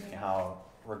amazes me how,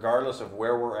 regardless of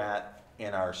where we're at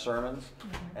in our sermons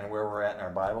and where we're at in our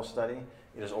Bible study,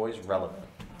 it is always relevant.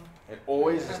 It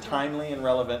always is timely and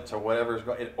relevant to whatever's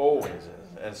going. It always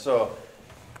is. And so,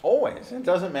 always. It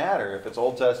doesn't matter if it's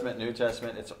Old Testament, New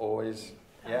Testament. It's always,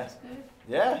 yeah. That's good.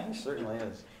 Yeah, he certainly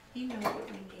is. He knows what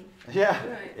we need. Yeah,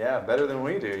 Right. yeah, better than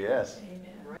we do, yes.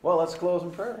 Amen. Well, let's close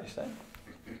in prayer, Steve.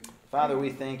 Father, we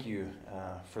thank you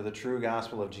for the true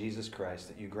gospel of Jesus Christ,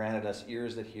 that you granted us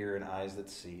ears that hear and eyes that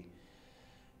see,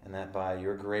 and that by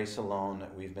your grace alone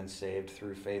that we've been saved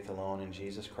through faith alone in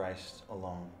Jesus Christ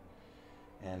alone.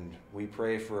 And we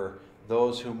pray for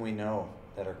those whom we know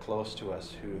that are close to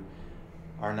us who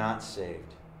are not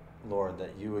saved, Lord,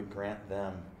 that you would grant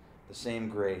them the same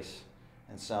grace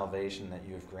and salvation that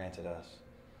you have granted us.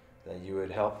 that you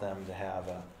would help them to have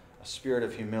a spirit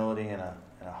of humility and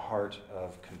a heart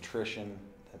of contrition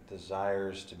that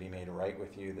desires to be made right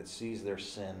with you, that sees their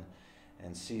sin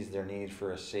and sees their need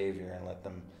for a Savior, and let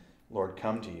them, Lord,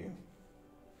 come to you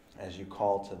as you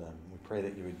call to them. We pray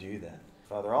that you would do that.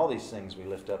 Father, all these things we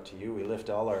lift up to you. We lift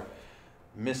all our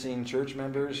missing church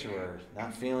members who are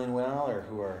not feeling well or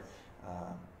who are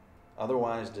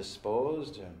otherwise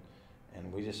disposed,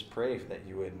 and we just pray that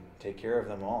you would take care of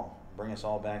them all. Bring us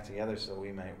all back together so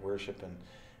we might worship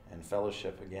and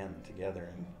fellowship again together.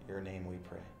 In your name we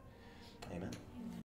pray. Amen.